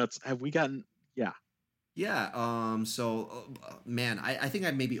through your notes. Have we gotten? Yeah. So, man, I think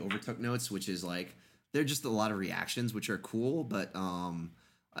I maybe overtook notes, which is like they're just a lot of reactions, which are cool, but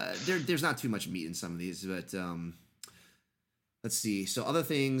there's not too much meat in some of these. But let's see. So other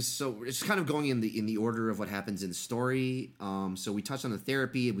things. So it's kind of going in the order of what happens in the story. So we touched on the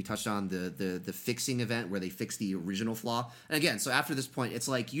therapy, and we touched on the fixing event where they fix the original flaw. And again, so after this point, it's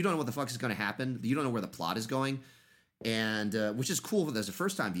like you don't know what the fuck is going to happen. You don't know where the plot is going, and which is cool as a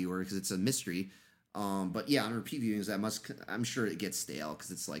first time viewer because it's a mystery. But yeah, on repeat viewings, I'm sure it gets stale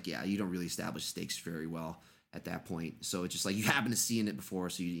because it's like, yeah, you don't really establish stakes very well at that point. So it's just like you happen to see in it before,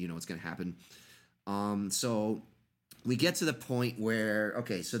 so you know what's going to happen. So we get to the point where,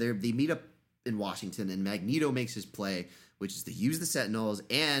 okay, so they meet up in Washington, and Magneto makes his play, which is to use the Sentinels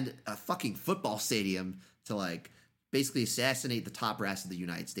and a fucking football stadium to like basically assassinate the top brass of the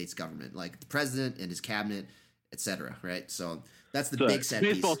United States government, like the president and his cabinet, etc. Right? So that's the big set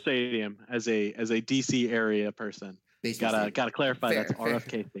piece. Baseball stadium as a DC area person. Gotta clarify that's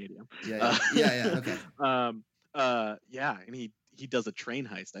RFK Stadium. Yeah. Okay. And he does a train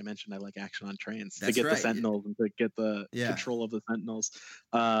heist. I mentioned I like action on trains That's to get right. the Sentinels and to get the control of the Sentinels.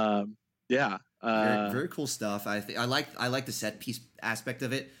 Very cool stuff. I like the set piece aspect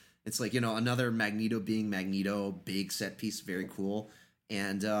of it. It's like, you know, another Magneto being Magneto, big set piece, very cool.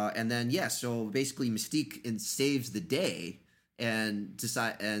 And then so basically Mystique saves the day. And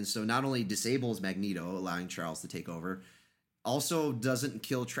so not only disables Magneto, allowing Charles to take over, also doesn't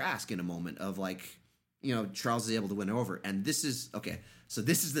kill Trask in a moment of like, you know, Charles is able to win over. And this is okay. So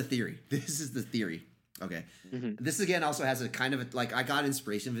this is the theory. Okay. Mm-hmm. This again also has a kind of like I got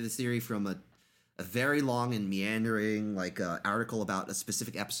inspiration for this theory from a very long and meandering like article about a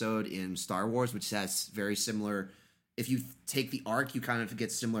specific episode in Star Wars, which has very similar. If you take the arc, you kind of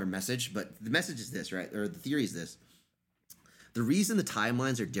get similar message, but the message is this, right? Or the theory is this. The reason the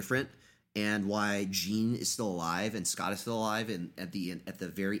timelines are different and why Jean is still alive and Scott is still alive and at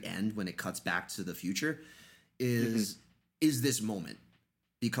the very end when it cuts back to the future is this moment,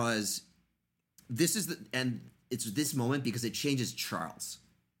 because it's this moment because it changes Charles.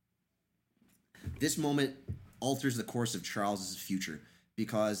 This moment alters the course of Charles's future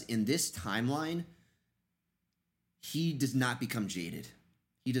because in this timeline he does not become jaded.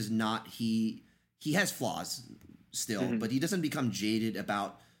 He does not. He has flaws still, but he doesn't become jaded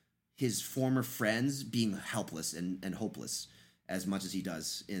about his former friends being helpless and hopeless as much as he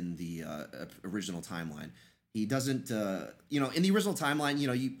does in the original timeline. He doesn't, in the original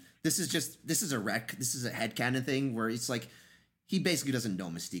timeline, this is a wreck. This is a headcanon thing where it's like he basically doesn't know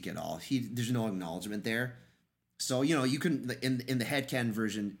Mystique at all. There's no acknowledgement there. So, you can, in the headcanon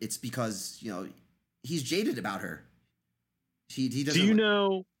version, it's because, he's jaded about her. He doesn't. Do you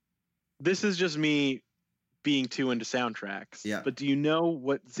know, this is just me being too into soundtracks. Yeah. But do you know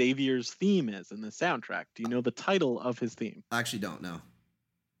what Xavier's theme is in the soundtrack? Do you know the title of his theme? I actually don't know.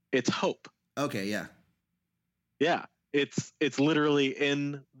 It's Hope. Okay, yeah. Yeah. It's literally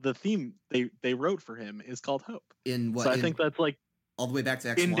in the theme they wrote for him is called Hope. In what? So I think that's like all the way back to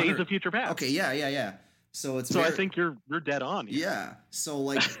X1 in Days of Future Past. Okay, yeah. So it's I think you're dead on here. Yeah. So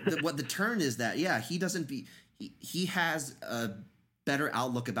like what the turn is that he has a better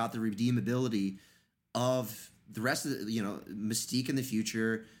outlook about the redeemability of the rest of the, Mystique in the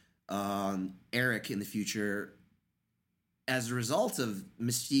future, Eric in the future, as a result of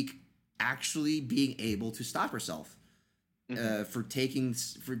Mystique actually being able to stop herself for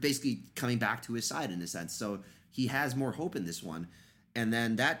basically coming back to his side in a sense. So he has more hope in this one. And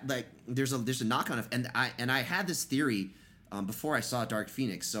then that like there's a knock on of and I had this theory before I saw Dark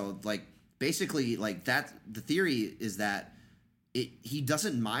Phoenix. So like basically like that the theory is that he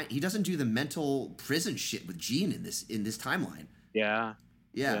doesn't mind. He doesn't do the mental prison shit with Jean in this timeline. Yeah.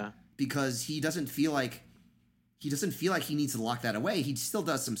 Because he doesn't feel like he needs to lock that away. He still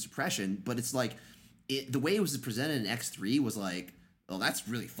does some suppression, but it's like the way it was presented in X3 was like, oh, that's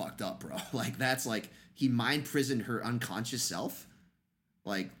really fucked up, bro. Like that's like he mind prisoned her unconscious self.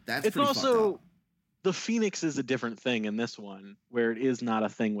 Like that's it's pretty also fucked up. The Phoenix is a different thing in this one, where it is not a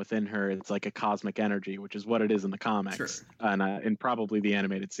thing within her. It's like a cosmic energy, which is what it is in the comics, sure. And probably the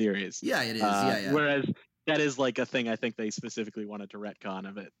animated series. Yeah, it is. Yeah. Whereas that is like a thing I think they specifically wanted to retcon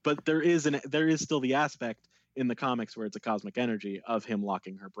of it. But there is still the aspect in the comics where it's a cosmic energy of him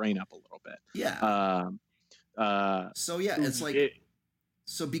locking her brain up a little bit. Yeah. So yeah, it's like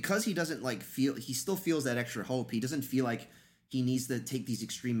so because he doesn't like feel, he still feels that extra hope. He doesn't feel like he needs to take these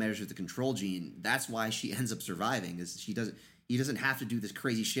extreme measures to control Jean. That's why she ends up surviving. Is he doesn't have to do this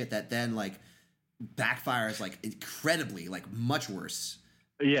crazy shit that then like backfires like incredibly, like much worse.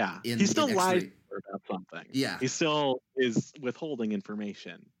 Yeah, he still lies about something. Yeah, he still is withholding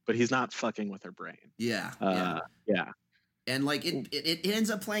information, but he's not fucking with her brain. Yeah, yeah. And like it ends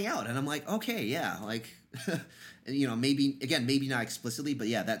up playing out, and I'm like, okay, yeah, like maybe not explicitly, but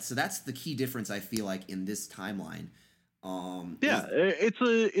yeah, that's the key difference I feel like in this timeline.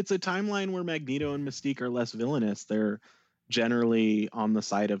 It's a timeline where Magneto and Mystique are less villainous. They're generally on the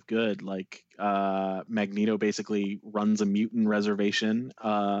side of good. Like Magneto basically runs a mutant reservation.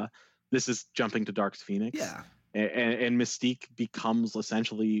 This is jumping to Dark Phoenix. Yeah. And Mystique becomes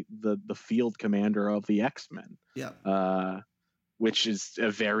essentially the field commander of the X-Men. Yeah. Which is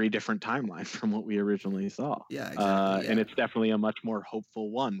a very different timeline from what we originally saw. Yeah, exactly. And it's definitely a much more hopeful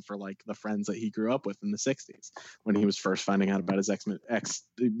one for like the friends that he grew up with in the 60s when he was first finding out about his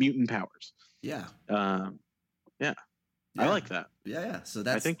mutant powers. Yeah. Yeah. I like that. Yeah. So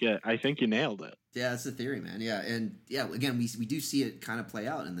that's. I think you nailed it. Yeah, that's the theory, man. Yeah, and yeah, again, we do see it kind of play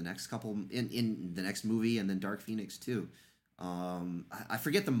out in the next in the next movie, and then Dark Phoenix too. I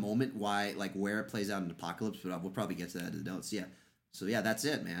forget the moment where it plays out in Apocalypse, but we'll probably get to that in the notes. Yeah. So yeah, that's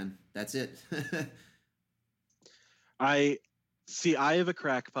it, man. That's it. I have a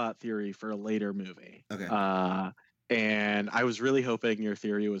crackpot theory for a later movie. Okay. And I was really hoping your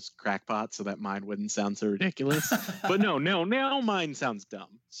theory was crackpot so that mine wouldn't sound so ridiculous. But no, now mine sounds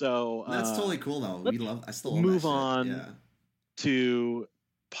dumb. So that's totally cool though. I still move on to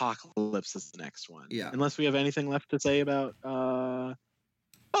Apocalypse as the next one. Yeah. Unless we have anything left to say about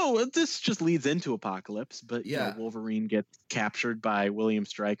this just leads into Apocalypse, but yeah, Wolverine gets captured by William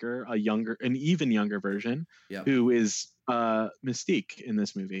Stryker, an even younger version, yep, who is Mystique in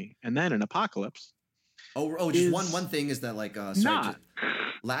this movie, and then in Apocalypse. Just one thing is that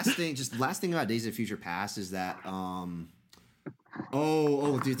last thing about Days of Future Past is that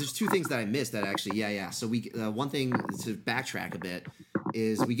dude, there's two things that I missed that actually so we one thing to backtrack a bit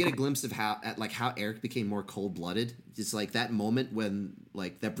is we get a glimpse of how Eric became more cold-blooded. Just like that moment when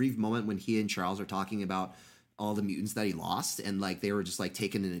that brief moment when he and Charles are talking about all the mutants that he lost and they were just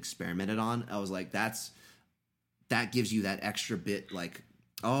taken and experimented on. I was like, that gives you that extra bit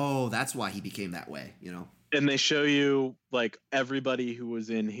that's why he became that way, And they show you everybody who was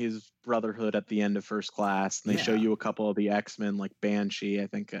in his brotherhood at the end of First Class, and they show you a couple of the X-Men, like Banshee, I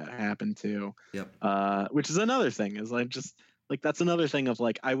think happened to. Yep. Which is another thing is that's another thing of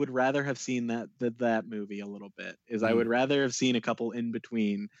I would rather have seen that movie a little bit. I would rather have seen a couple in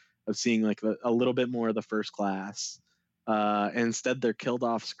between of seeing a little bit more of the First Class. And instead they're killed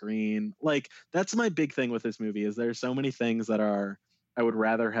off screen. That's my big thing with this movie is there's so many things that I would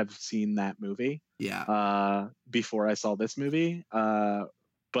rather have seen that movie. Yeah. Before I saw this movie. And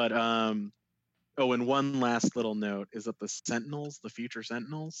one last little note is that the Sentinels, the future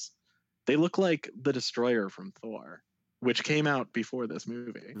Sentinels, they look like the Destroyer from Thor, which came out before this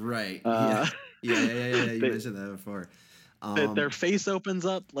movie. Right. Yeah. You mentioned that before. Their face opens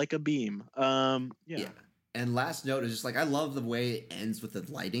up like a beam. Yeah. And last note is just I love the way it ends with the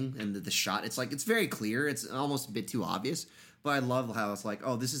lighting and the shot. It's it's very clear. It's almost a bit too obvious, but I love how it's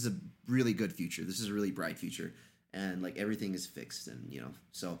this is a really good future. This is a really bright future, and everything is fixed, and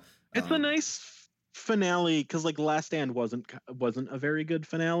so it's a nice finale because Last Stand wasn't a very good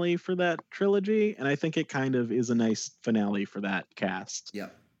finale for that trilogy, and I think it kind of is a nice finale for that cast.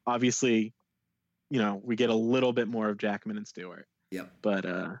 Yep. Obviously, we get a little bit more of Jackman and Stewart. Yep. But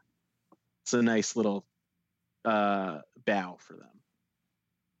it's a nice little bow for them.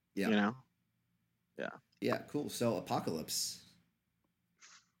 Yeah. Yeah. Yeah, cool. So Apocalypse.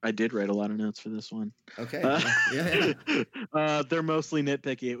 I did write a lot of notes for this one. Okay. They're mostly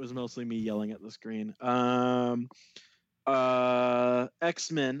nitpicky. It was mostly me yelling at the screen.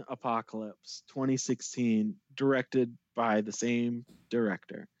 X-Men Apocalypse 2016, directed by the same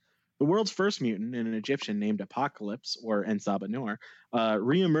director. The world's first mutant, an Egyptian named Apocalypse, or Ensaba Noor,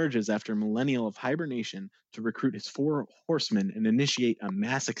 reemerges after a millennial of hibernation to recruit his 4 horsemen and initiate a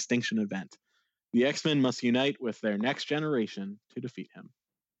mass extinction event. The X-Men must unite with their next generation to defeat him.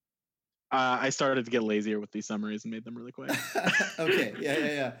 I started to get lazier with these summaries and made them really quick. Okay,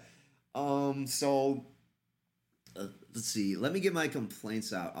 yeah. So let's see. Let me get my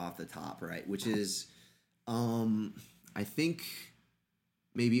complaints out off the top, right? Which is, I think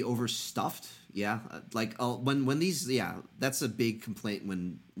maybe overstuffed. Yeah, when these. Yeah, that's a big complaint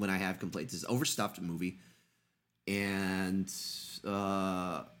when I have complaints. Is overstuffed movie, and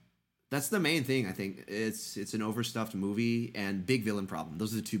that's the main thing. I think it's an overstuffed movie and big villain problem.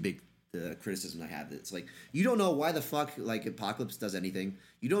 Those are the two big criticisms I have. It's you don't know why the fuck Apocalypse does anything.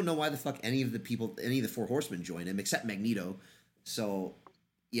 You don't know why the fuck any of the 4 horsemen join him except Magneto. So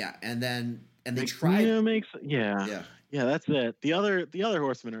yeah, and they tried. Yeah, that's it. The other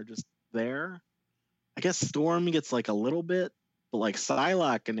horsemen are just there. I guess Storm gets a little bit, but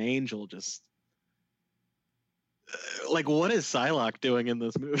Psylocke and Angel just what is Psylocke doing in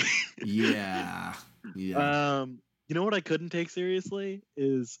this movie? Yeah. You know what I couldn't take seriously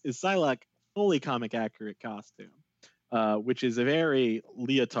is Psylocke fully comic accurate costume. which is a very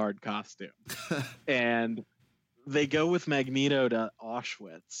leotard costume. And they go with Magneto to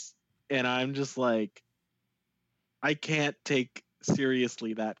Auschwitz. And I'm just like, I can't take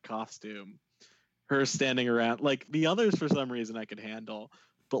seriously that costume. Her standing around, like the others for some reason I could handle,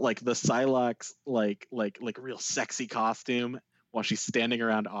 but like the Psylocke like real sexy costume while she's standing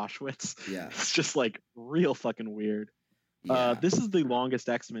around Auschwitz. Yeah. It's just like real fucking weird. Yeah. This is the longest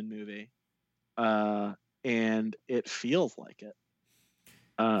X-Men movie. And it feels like it.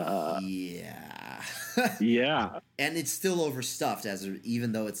 Yeah. Yeah. And it's still overstuffed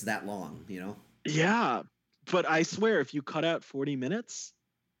even though it's that long, you know? Yeah. But I swear if you cut out 40 minutes,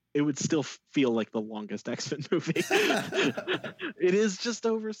 it would still feel like the longest X-Men movie. It is just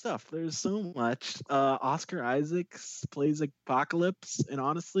overstuffed. There's so much. Oscar Isaacs plays Apocalypse, and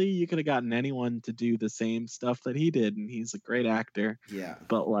honestly, you could have gotten anyone to do the same stuff that he did, and he's a great actor. Yeah.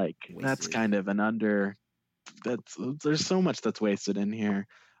 But like, wasted. That's kind of there's so much that's wasted in here.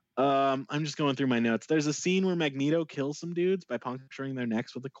 I'm just going through my notes. There's a scene where Magneto kills some dudes by puncturing their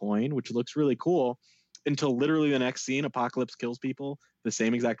necks with a coin, which looks really cool. Until literally the next scene, Apocalypse kills people the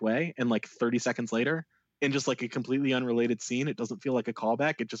same exact way, and like 30 seconds later, in just like a completely unrelated scene, it doesn't feel like a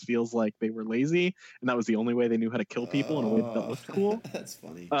callback. It just feels like they were lazy, and that was the only way they knew how to kill people in a way that looked cool. That's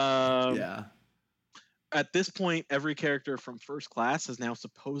funny. Yeah. At this point, every character from First Class has now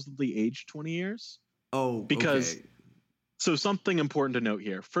supposedly aged 20 years. Oh, because okay. So something important to note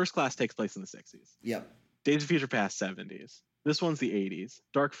here: First Class takes place in the 60s. Yep. Days of Future Past 70s. This one's the 80s.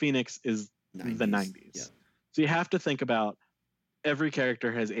 Dark Phoenix is 90s. the 90s. Yep. So you have to think about every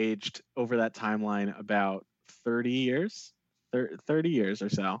character has aged over that timeline about 30 years, 30 years or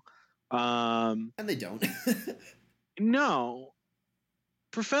so. And they don't. No.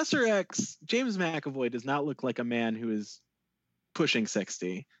 Professor X, James McAvoy, does not look like a man who is pushing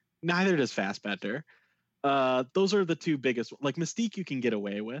 60. Neither does Fassbender. Those are the two biggest. Like Mystique, you can get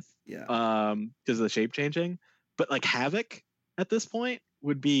away with. Yeah. Because of the shape changing. But like Havoc at this point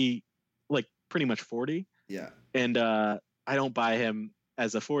would be like pretty much 40. Yeah. And I don't buy him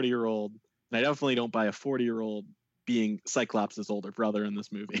as a 40-year-old, and I definitely don't buy a 40-year-old being Cyclops' older brother in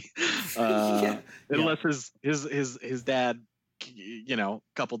this movie. Unless his dad, you know,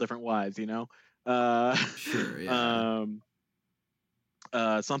 a couple different wives, you know. Sure. Yeah.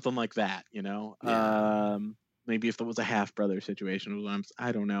 Something like that, you know. Yeah. Maybe if there was a half brother situation,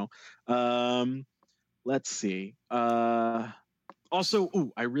 I don't know. Let's see. Also,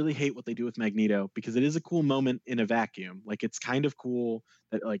 I really hate what they do with Magneto, because it is a cool moment in a vacuum. Like, it's kind of cool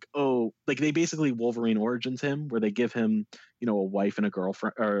that, like, they basically Wolverine Origins him, where they give him, you know, a wife and a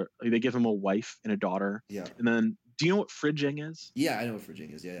girlfriend, or they give him a wife and a daughter. Yeah. And then, do you know what fridging is? Yeah, I know what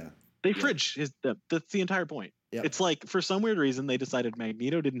fridging is. Yeah. They fridge. That's the entire point. Yep. It's like, for some weird reason, they decided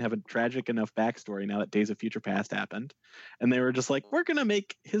Magneto didn't have a tragic enough backstory now that Days of Future Past happened. And they were just like, we're going to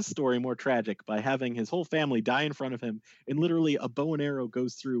make his story more tragic by having his whole family die in front of him. And literally a bow and arrow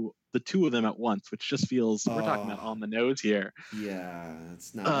goes through the two of them at once, which just feels, we're talking about on the nose here. Yeah,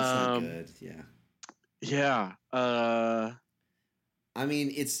 it's not good. Yeah. Yeah. I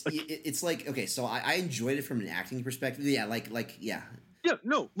mean, it's like, okay, so I enjoyed it from an acting perspective. Yeah, yeah. Yeah,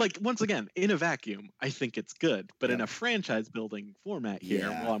 no, like, once again, in a vacuum, I think it's good. But in a franchise building format here,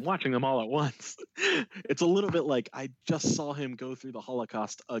 while I'm watching them all at once, it's a little bit like, I just saw him go through the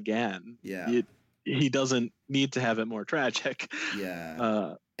Holocaust again. Yeah. He doesn't need to have it more tragic.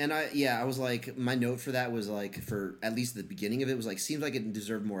 Yeah. And I was like, my note for that was like, for at least the beginning of it was like, seems like it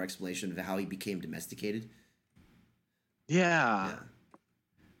deserved more explanation of how he became domesticated. Yeah.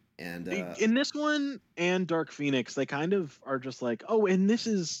 And in this one and Dark Phoenix, they kind of are just like, oh, and this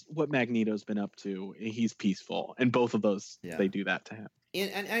is what Magneto's been up to. He's peaceful, and both of those they do that to him.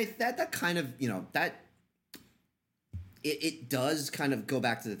 And that kind of, you know, that it does kind of go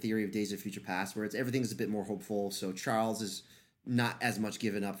back to the theory of Days of Future Past, where everything's a bit more hopeful. So Charles is not as much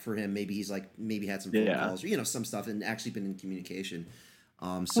given up for him. Maybe he's like had some phone calls or, you know, some stuff, and actually been in communication.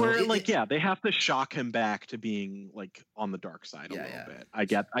 So they have to shock him back to being like on the dark side a little bit. I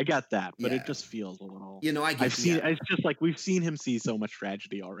get that, but it just feels a little. You know, it's just like we've seen him see so much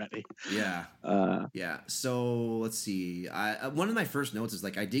tragedy already. Yeah. Yeah. So let's see. One of my first notes is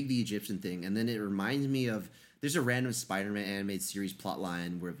like, I dig the Egyptian thing, and then it reminds me of there's a random Spider-Man animated series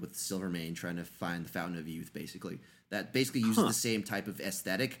plotline with Silvermane trying to find the Fountain of Youth, basically. That basically uses the same type of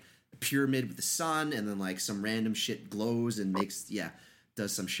aesthetic, a pyramid with the sun, and then like some random shit glows and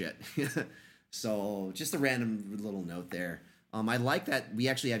does some shit. So just a random little note there. I like that we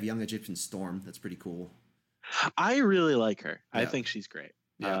actually have young Egyptian Storm. That's pretty cool. I really like her. Yeah. I think she's great.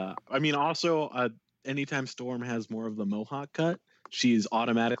 Yeah. I mean, also, anytime Storm has more of the mohawk cut, she's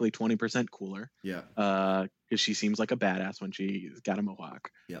automatically 20% cooler. Yeah. because she seems like a badass when she's got a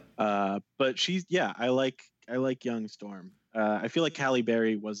mohawk. Yep. But I like young Storm. I feel like Halle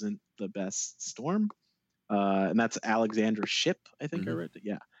Berry wasn't the best Storm, and that's Alexandra Shipp, I think I read it.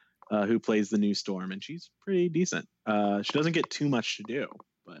 Yeah, who plays the new Storm, and she's pretty decent. She doesn't get too much to do,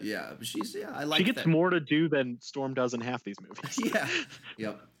 but I like. She gets more to do than Storm does in half these movies. Yeah.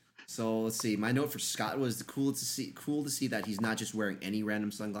 Yep. So let's see. My note for Scott was cool to see that he's not just wearing any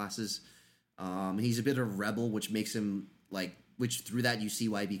random sunglasses. He's a bit of a rebel, which makes him which through that you see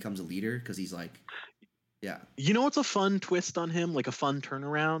why he becomes a leader, because he's like, yeah. You know what's a fun twist on him, like a fun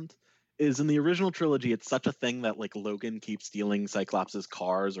turnaround, is in the original trilogy, it's such a thing that like Logan keeps stealing Cyclops'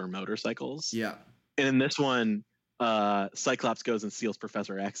 cars or motorcycles. Yeah. And in this one, Cyclops goes and steals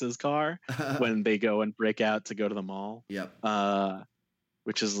Professor X's car when they go and break out to go to the mall. Yep.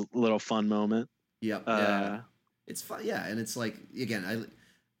 Which is a little fun moment. Yep. Yeah. It's fun. Yeah, and it's like, again,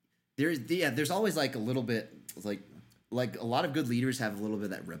 there's always like a little bit like a lot of good leaders have a little bit of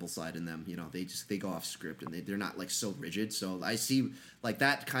that rebel side in them. You know, they go off script and they're not like so rigid. So I see like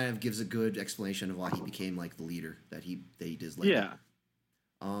that kind of gives a good explanation of why he became like the leader that he does later.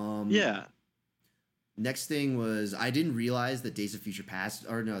 Yeah. Yeah. Next thing was, I didn't realize that Days of Future Past,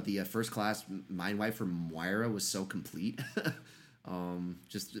 the First Class Mind Wipe for Moira was so complete.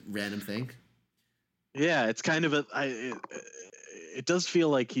 Just a random thing. Yeah, it's kind of it does feel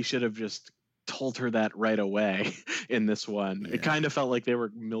like he should have just told her that right away in this one. Yeah. It kind of felt like they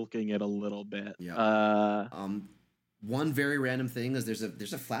were milking it a little bit. Yeah. One very random thing is there's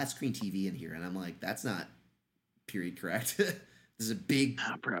a flat screen TV in here, and I'm like, that's not period correct. This is a big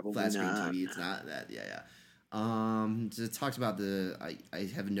flat screen TV. It's not that. Yeah. So it talks about I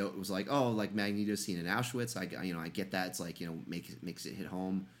have a note. It was like, oh, like Magneto scene in Auschwitz. I get that. It's like, makes it hit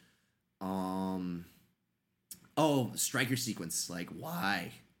home. Oh, Stryker sequence. Like,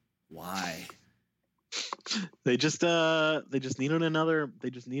 why? They just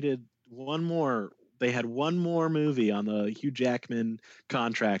needed one more. They had one more movie on the Hugh Jackman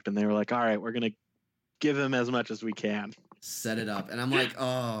contract, and they were like, all right, we're gonna give him as much as we can. Set it up, and I'm like,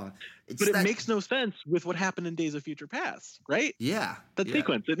 oh. But it makes no sense with what happened in Days of Future Past, right? Yeah. That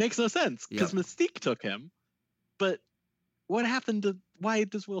sequence. It makes no sense because Mystique took him. But what happened to... Why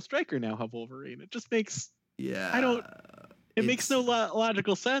does Will Stryker now have Wolverine? It just makes... Yeah. It makes no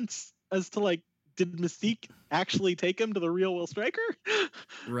logical sense as to, like, did Mystique actually take him to the real Will Stryker?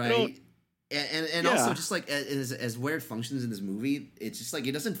 Right. And also just like as where it functions in this movie, it's just like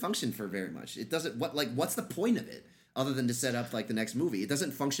it doesn't function for very much. It doesn't... What's the point of it? Other than to set up like the next movie, it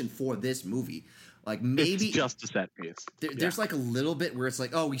doesn't function for this movie. Like maybe it's just a set piece. There's like a little bit where it's like,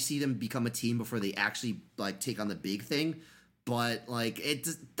 oh, we see them become a team before they actually like take on the big thing, but like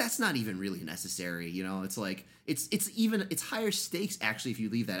that's not even really necessary. You know, it's like it's higher stakes actually if you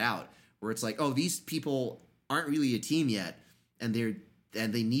leave that out. Where it's like, oh, these people aren't really a team yet, and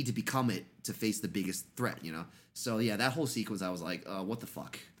they need to become it to face the biggest threat. You know, so yeah, that whole sequence, I was like, what the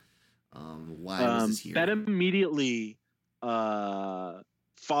fuck. Why was this here? That immediately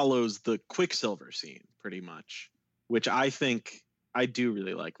follows the Quicksilver scene, pretty much, which I think I do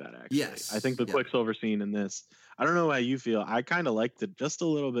really like that, actually. Yes. I think the Quicksilver scene in this, I don't know how you feel, I kind of liked it just a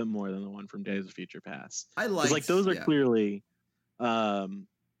little bit more than the one from Days of Future Past. Those are clearly, I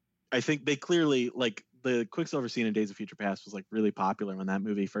think they clearly, like, the Quicksilver scene in Days of Future Past was, like, really popular when that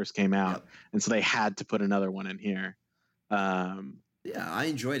movie first came out, and so they had to put another one in here. Yeah, I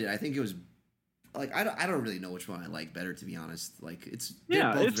enjoyed it. I think it was like I don't really know which one I like better, to be honest. Like it's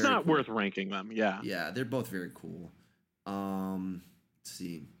not worth ranking them. Yeah, they're both very cool. Let's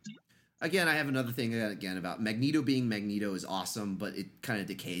see. Again, I have another thing about Magneto being Magneto is awesome, but it kind of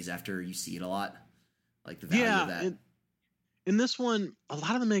decays after you see it a lot. Like the value of that. In this one, a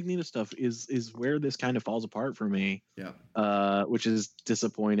lot of the Magneto stuff is where this kind of falls apart for me. Yeah. Which is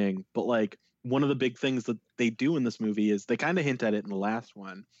disappointing. But like one of the big things that they do in this movie is they kind of hint at it in the last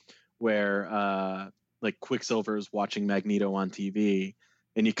one, where like Quicksilver is watching Magneto on TV,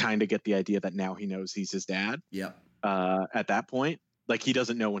 and you kind of get the idea that now he knows he's his dad. Yeah. At that point, like he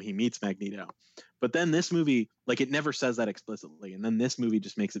doesn't know when he meets Magneto, but then this movie, like it never says that explicitly, and then this movie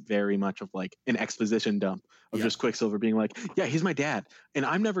just makes it very much of like an exposition dump of just Quicksilver being like, yeah, he's my dad, and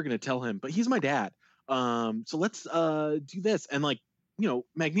I'm never gonna tell him, but he's my dad. So let's do this, and like, you know,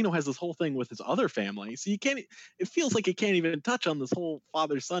 Magneto has this whole thing with his other family, so it feels like it can't even touch on this whole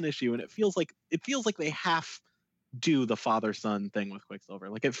father-son issue, and it feels like they half do the father-son thing with Quicksilver.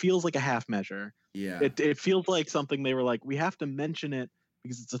 Like it feels like a half measure. Yeah. It feels like something they were like, we have to mention it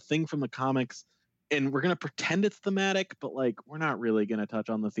because it's a thing from the comics, and we're going to pretend it's thematic, but like we're not really going to touch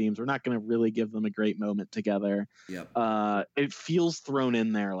on the themes. We're not going to really give them a great moment together. Yep. It feels thrown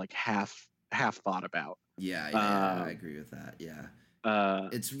in there like half half thought about. Yeah, I agree with that. Yeah. I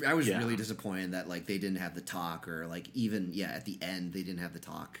was really disappointed that like they didn't have the talk, or like even at the end they didn't have the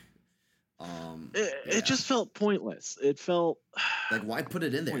talk. It just felt pointless. It felt like, why put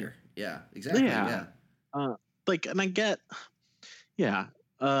it in there? Yeah, exactly. Yeah. Like, and I get,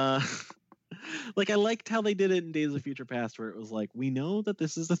 like I liked how they did it in Days of Future Past, where it was like, we know that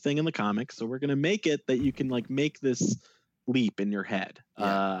this is the thing in the comics, so we're gonna make it that you can like make this leap in your head.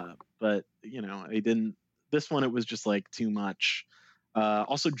 Yeah. But they didn't. This one, it was just like too much.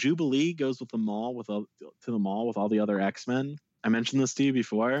 Also, Jubilee goes with the mall to the mall with all the other X-Men. I mentioned this to you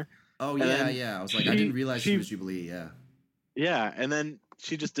before. Oh yeah. I was like, I didn't realize she was Jubilee. Yeah. Yeah, and then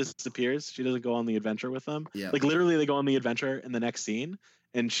she just disappears. She doesn't go on the adventure with them. Yeah. Like literally, they go on the adventure in the next scene,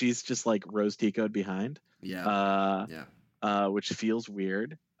 and she's just like Rose Tico'd behind. Yeah. Which feels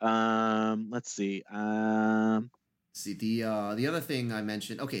weird. Let's see. See the other thing I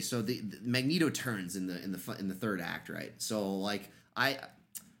mentioned. Okay, so the Magneto turns in the third act, right? So like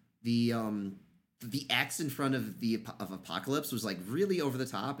the X in front of Apocalypse was like really over the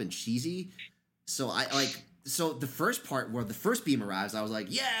top and cheesy. So so the first part where the first beam arrives, I was like,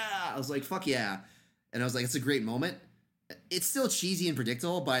 yeah, I was like, fuck yeah, and I was like, it's a great moment. It's still cheesy and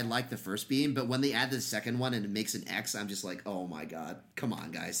predictable, but I like the first beam. But when they add the second one and it makes an X, I'm just like, oh my god, come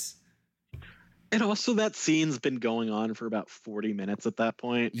on, guys. And also that scene's been going on for about 40 minutes at that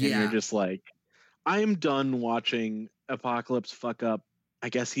point. Yeah. And you're just like, I'm done watching Apocalypse fuck up. I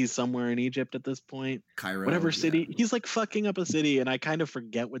guess he's somewhere in Egypt at this point. Cairo. Whatever city. Yeah. He's like fucking up a city, and I kind of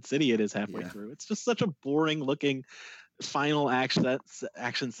forget what city it is halfway through. It's just such a boring looking final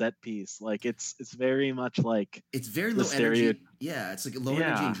action set piece. Like it's very much like, it's very low energy. Yeah, it's like low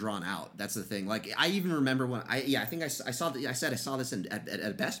energy and drawn out. That's the thing. Like I even remember when I think I saw this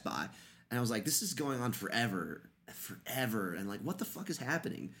at Best Buy. And I was like, this is going on forever. And like, what the fuck is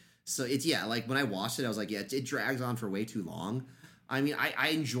happening? So it's, like when I watched it, I was like, yeah, it drags on for way too long. I mean, I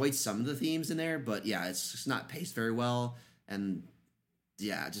enjoyed some of the themes in there, but yeah, it's just not paced very well. And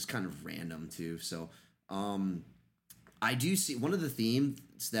yeah, just kind of random too. So I do see one of the themes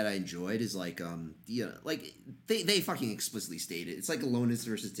that I enjoyed is like, like they fucking explicitly stated it's like aloneness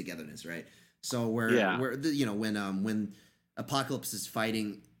versus togetherness, right? So when Apocalypse is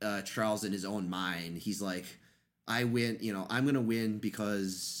fighting Charles in his own mind, he's like, I win, I'm going to win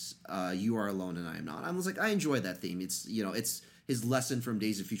because you are alone and I am not. I was like, I enjoy that theme. It's, it's his lesson from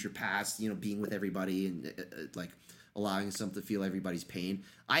Days of Future Past, being with everybody and like allowing some to feel everybody's pain.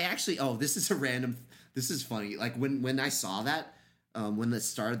 I actually, this is funny. Like when I saw that, when the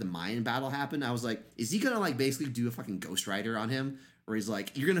start of the mind battle happened, I was like, is he going to like basically do a fucking Ghost Rider on him? Where he's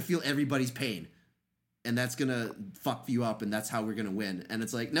like, you're going to feel everybody's pain. And that's going to fuck you up, and that's how we're going to win. And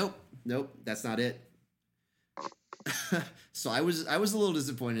it's like, nope, that's not it. So I was a little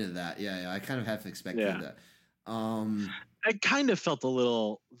disappointed in that. Yeah, I kind of half expected that. I kind of felt a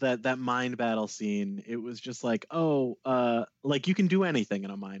little that mind battle scene. It was just like, like you can do anything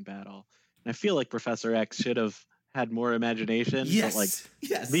in a mind battle. And I feel like Professor X should have had more imagination. Yes. But like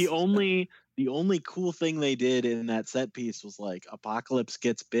the only cool thing they did in that set piece was like Apocalypse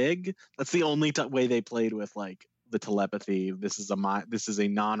gets big. That's the only way they played with like the telepathy. This is a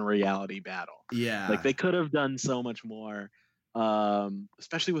non-reality battle. Yeah, like they could have done so much more,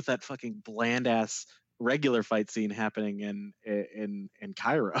 especially with that fucking bland ass regular fight scene happening in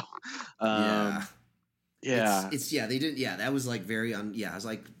Cairo. They didn't. Yeah, that was like very I was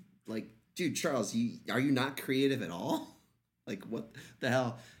like, dude, Charles, are you not creative at all? Like, what the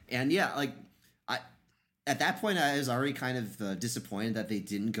hell? And yeah, like at that point, I was already kind of disappointed that they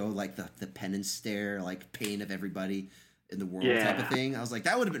didn't go like the penance stare, like pain of everybody in the world type of thing. I was like,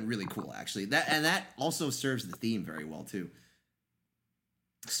 that would have been really cool, actually. That also serves the theme very well too.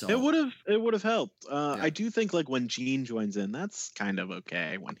 So it would have helped. I do think like when Jean joins in, that's kind of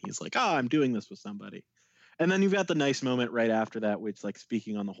okay when he's like, I'm doing this with somebody. And then you've got the nice moment right after that, which like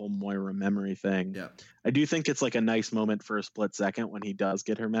speaking on the whole Moira memory thing. Yeah. I do think it's like a nice moment for a split second when he does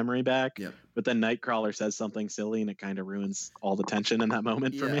get her memory back. Yeah. But then Nightcrawler says something silly and it kind of ruins all the tension in that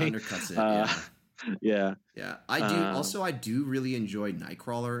moment for me. Undercuts it. Yeah. I do really enjoy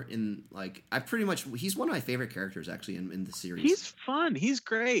Nightcrawler in like he's one of my favorite characters actually in the series. He's fun. He's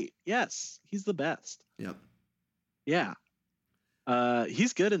great. Yes. He's the best. Yep. Yeah.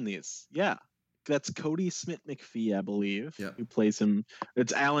 He's good in these. Yeah. That's Cody Smith-McPhee, I believe, who plays him.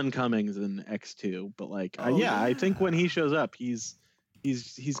 It's Alan Cummings in X2, but like, I think when he shows up, he's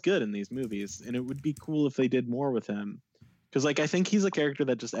good in these movies, and it would be cool if they did more with him, because like I think he's a character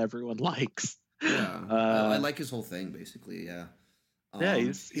that just everyone likes. Yeah, I like his whole thing, basically. Yeah,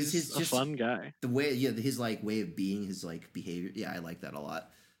 he's a fun guy. The way, his like way of being, his like behavior. Yeah, I like that a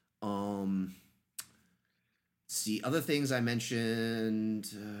lot. See, other things I mentioned.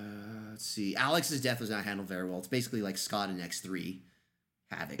 Let's see. Alex's death was not handled very well. It's basically like Scott in X3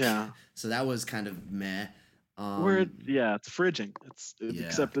 Havoc. Yeah. So that was kind of meh. It's fridging.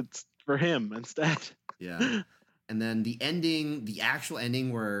 Except it's for him instead. Yeah. And then the ending, the actual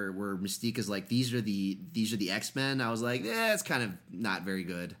ending where Mystique is like, these are the X-Men. I was like, it's kind of not very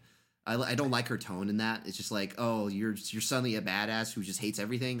good. I don't like her tone in that. It's just like, oh, you're suddenly a badass who just hates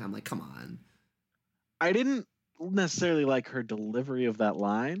everything. I'm like, come on. I didn't necessarily like her delivery of that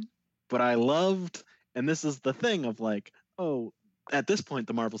line, but I loved, and this is the thing of like, oh, at this point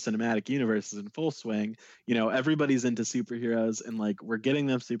the Marvel Cinematic Universe is in full swing. You know, everybody's into superheroes, and like we're getting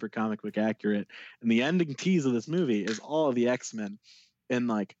them super comic book accurate. And the ending tease of this movie is all of the X-Men, and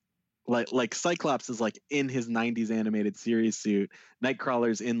like Cyclops is like in his 90s animated series suit.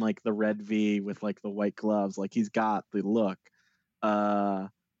 Nightcrawler's in like the red V with like the white gloves. Like he's got the look.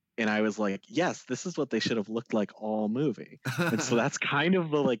 And I was like, yes, this is what they should have looked like all movie. And so that's kind of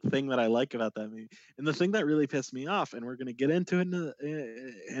the like thing that I like about that movie. And the thing that really pissed me off, and we're going to get into it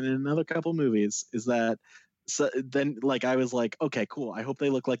in another couple movies, is that then like I was like, okay, cool. I hope they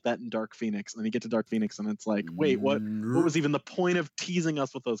look like that in Dark Phoenix. And then you get to Dark Phoenix and it's like, wait, what was even the point of teasing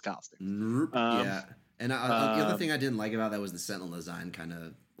us with those costumes? Yeah. And the other thing I didn't like about that was the Sentinel design. Kind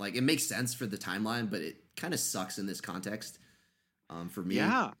of like, it makes sense for the timeline, but it kind of sucks in this context. For me,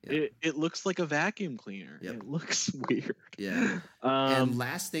 it looks like a vacuum cleaner. Yep. It looks weird. Yeah. And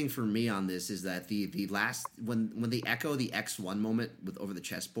last thing for me on this is that the last when they echo the X1 moment with over the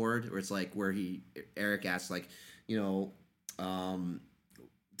chessboard, where it's like where Eric asks like, you know,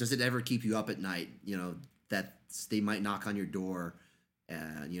 does it ever keep you up at night? You know, that they might knock on your door,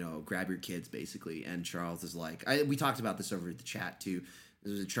 and you know, grab your kids basically. And Charles is like, we talked about this over at the chat too.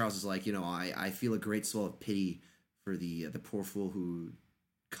 Charles is like, you know, I feel a great swell of pity for the poor fool who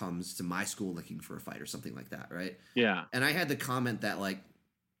comes to my school looking for a fight or something like that, right? Yeah. And I had the comment that like,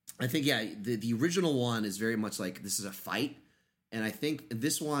 I think the original one is very much like this is a fight, and I think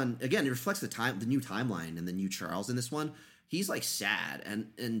this one again it reflects the new timeline and the new Charles in this one. He's like sad,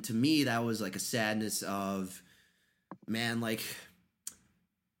 and to me that was like a sadness of, man, like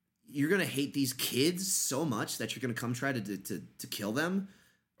you're gonna hate these kids so much that you're gonna come try to kill them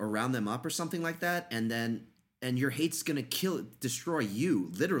or round them up or something like that, and your hate's gonna destroy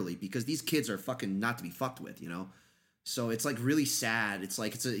you, literally, because these kids are fucking not to be fucked with, you know? So it's like really sad. It's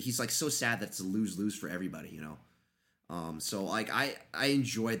like he's like so sad that it's a lose-lose for everybody, you know? So like I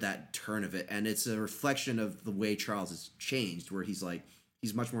enjoyed that turn of it, and it's a reflection of the way Charles has changed, where he's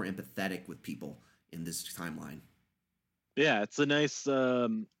much more empathetic with people in this timeline. Yeah, it's a nice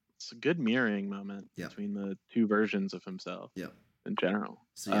it's a good mirroring moment between the two versions of himself. Yeah. In general.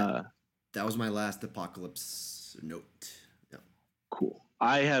 So that was my last Apocalypse note. Yeah. Cool.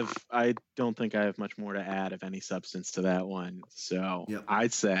 I don't think I have much more to add of any substance to that one. So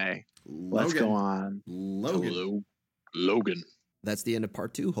I'd say let's go on. Logan. That's the end of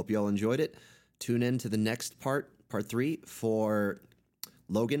part 2. Hope you all enjoyed it. Tune in to the next part 3, for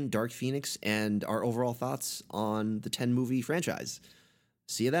Logan, Dark Phoenix, and our overall thoughts on the 10 movie franchise.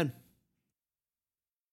 See you then.